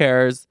young, who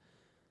cares?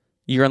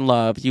 You're in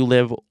love. You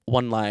live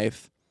one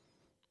life.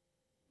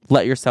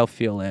 Let yourself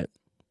feel it,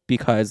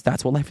 because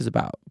that's what life is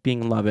about,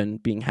 being in love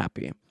and being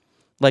happy.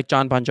 Like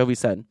Jon Bon Jovi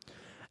said,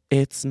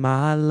 it's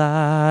my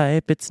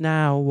life, it's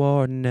now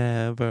or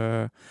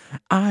never.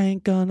 I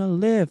ain't gonna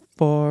live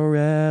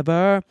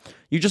forever.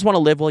 You just want to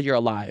live while you're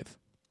alive.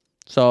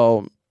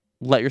 So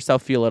let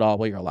yourself feel it all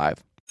while you're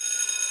alive.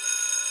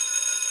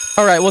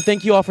 All right. Well,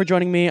 thank you all for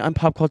joining me on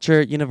Pop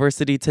Culture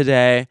University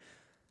today.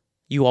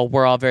 You all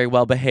were all very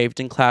well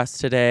behaved in class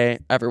today.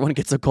 Everyone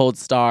gets a gold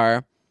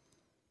star.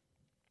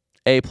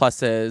 A+.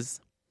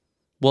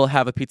 We'll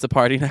have a pizza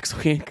party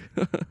next week.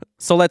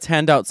 So let's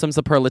hand out some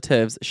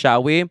superlatives,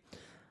 shall we?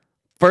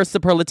 First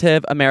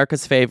superlative,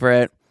 America's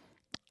favorite.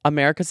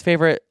 America's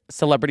favorite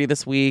celebrity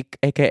this week,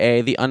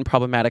 aka the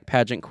unproblematic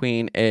pageant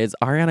queen, is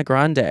Ariana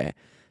Grande.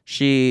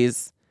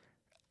 She's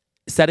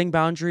setting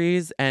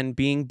boundaries and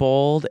being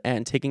bold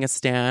and taking a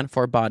stand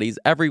for bodies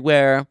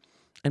everywhere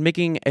and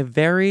making a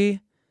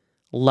very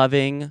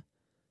loving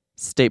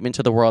statement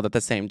to the world at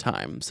the same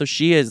time. So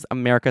she is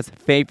America's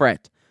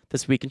favorite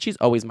this week, and she's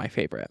always my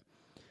favorite.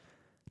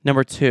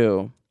 Number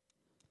 2,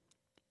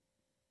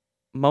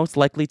 most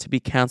likely to be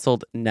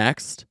canceled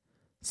next,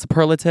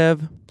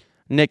 superlative,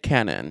 Nick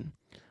Cannon.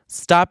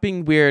 Stop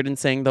being weird and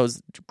saying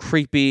those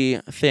creepy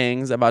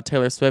things about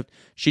Taylor Swift.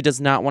 She does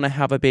not want to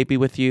have a baby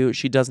with you.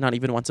 She does not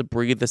even want to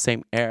breathe the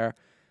same air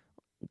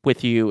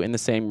with you in the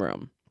same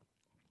room.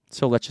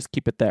 So let's just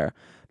keep it there.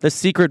 The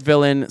secret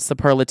villain,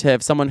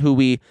 superlative, someone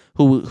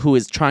who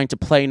is trying to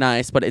play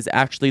nice but is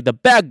actually the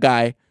bad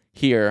guy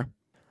here.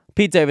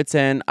 Pete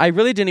Davidson. I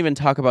really didn't even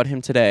talk about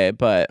him today,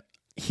 but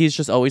he's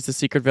just always the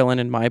secret villain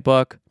in my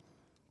book.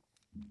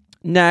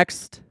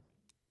 Next.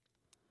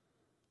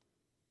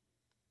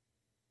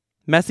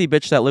 Messy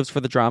bitch that lives for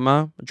the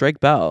drama, Drake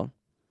Bell.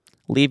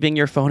 Leaving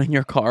your phone in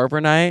your car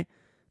overnight,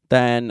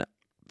 then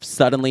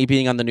suddenly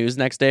being on the news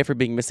next day for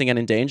being missing and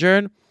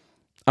endangered.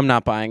 I'm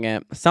not buying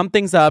it.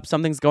 Something's up,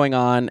 something's going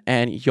on,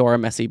 and you're a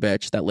messy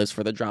bitch that lives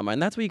for the drama.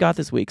 And that's what you got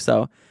this week,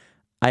 so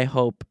I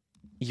hope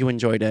you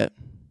enjoyed it.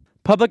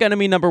 Public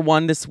enemy number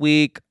 1 this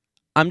week,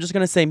 I'm just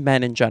going to say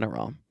men in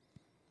general.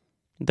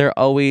 They're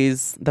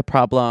always the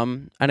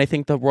problem, and I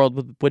think the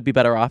world would be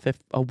better off if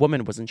a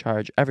woman was in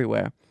charge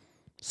everywhere.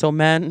 So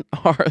men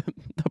are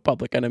the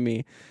public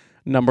enemy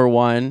number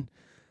 1.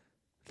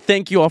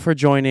 Thank you all for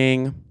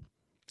joining.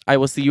 I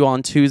will see you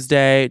on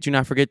Tuesday. Do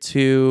not forget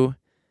to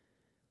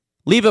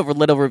leave a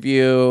little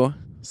review.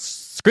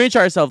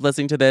 Screenshot yourself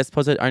listening to this.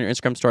 Post it on your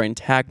Instagram story and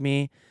tag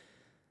me.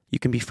 You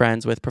can be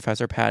friends with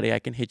Professor Patty. I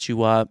can hit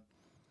you up.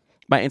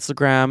 My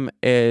Instagram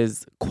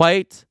is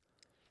quite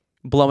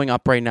blowing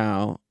up right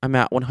now. I'm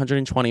at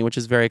 120, which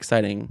is very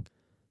exciting.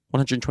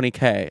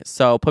 120K.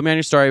 So put me on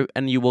your story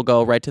and you will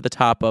go right to the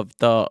top of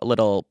the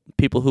little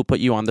people who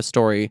put you on the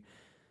story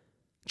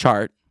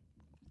chart.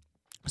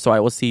 So I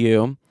will see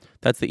you.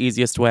 That's the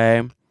easiest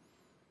way.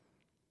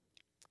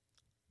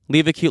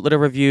 Leave a cute little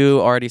review.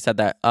 Already said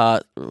that.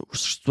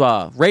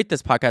 Rate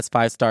this podcast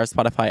 5 stars,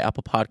 Spotify,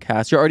 Apple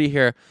Podcasts. You're already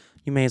here.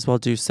 You may as well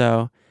do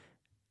so.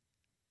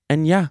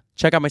 And yeah,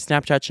 check out my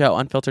Snapchat show,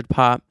 Unfiltered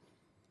Pop.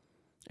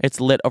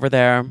 It's lit over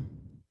there.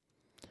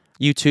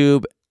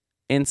 YouTube,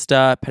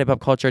 Insta, Petty Pop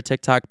Culture,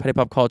 TikTok, Petty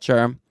Pop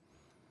Culture.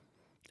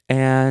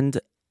 And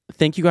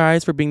thank you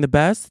guys for being the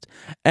best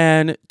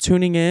and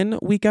tuning in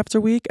week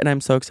after week. And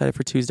I'm so excited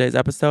for Tuesday's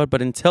episode.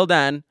 But until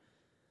then,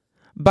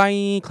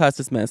 bye. Class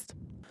dismissed.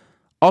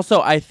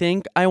 Also, I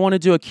think I want to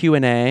do a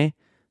Q&A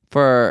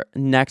for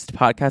next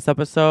podcast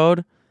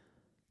episode.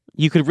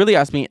 You could really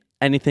ask me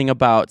anything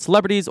about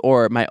celebrities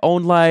or my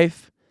own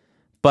life.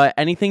 But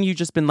anything you've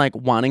just been like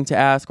wanting to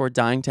ask or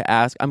dying to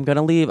ask, I'm going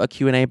to leave a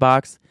Q&A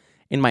box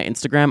in my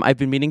Instagram. I've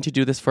been meaning to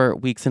do this for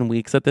weeks and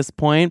weeks at this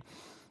point.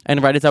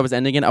 And right as I was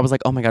ending it, I was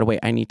like, oh my God, wait,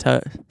 I need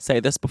to say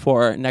this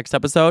before next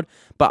episode.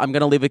 But I'm going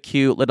to leave a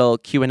cute little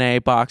Q&A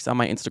box on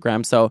my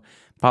Instagram. So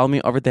follow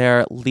me over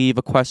there, leave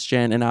a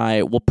question, and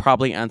I will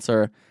probably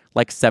answer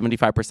like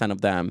 75%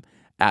 of them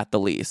at the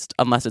least.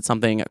 Unless it's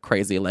something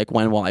crazy, like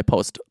when will I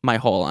post my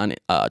haul on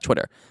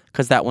Twitter?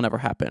 Because that will never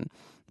happen.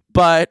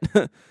 But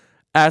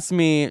ask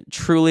me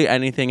truly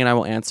anything and I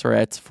will answer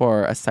it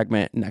for a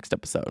segment next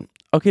episode.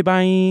 Okay,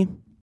 bye.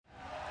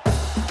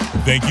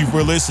 Thank you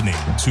for listening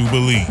to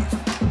Believe.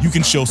 You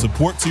can show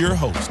support to your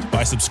host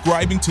by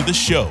subscribing to the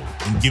show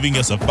and giving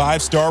us a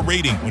 5-star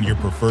rating on your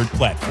preferred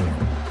platform.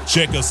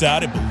 Check us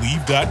out at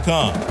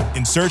Believe.com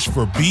and search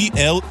for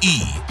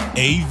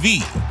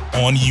BLEAV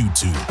on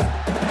YouTube.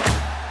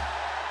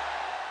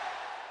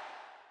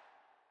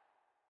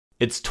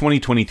 It's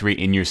 2023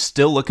 and you're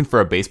still looking for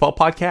a baseball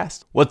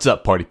podcast? What's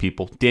up, party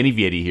people? Danny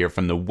Vietti here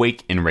from the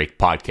Wake and Rake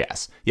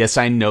podcast. Yes,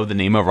 I know the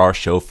name of our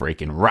show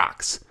freaking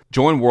rocks.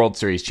 Join World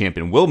Series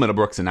champion Will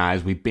Middlebrooks and I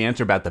as we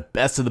banter about the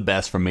best of the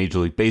best from Major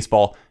League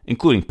Baseball,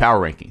 including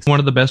power rankings, one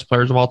of the best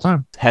players of all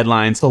time,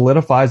 headlines,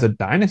 solidifies a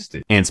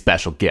dynasty, and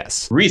special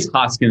guests. Rhys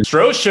Hoskins,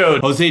 Stro Show,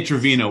 Jose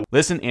Trevino.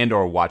 Listen and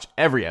or watch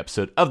every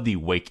episode of the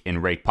Wake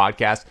and Rake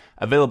podcast,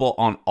 available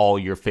on all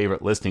your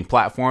favorite listening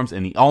platforms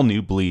and the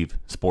all-new Believe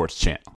Sports channel.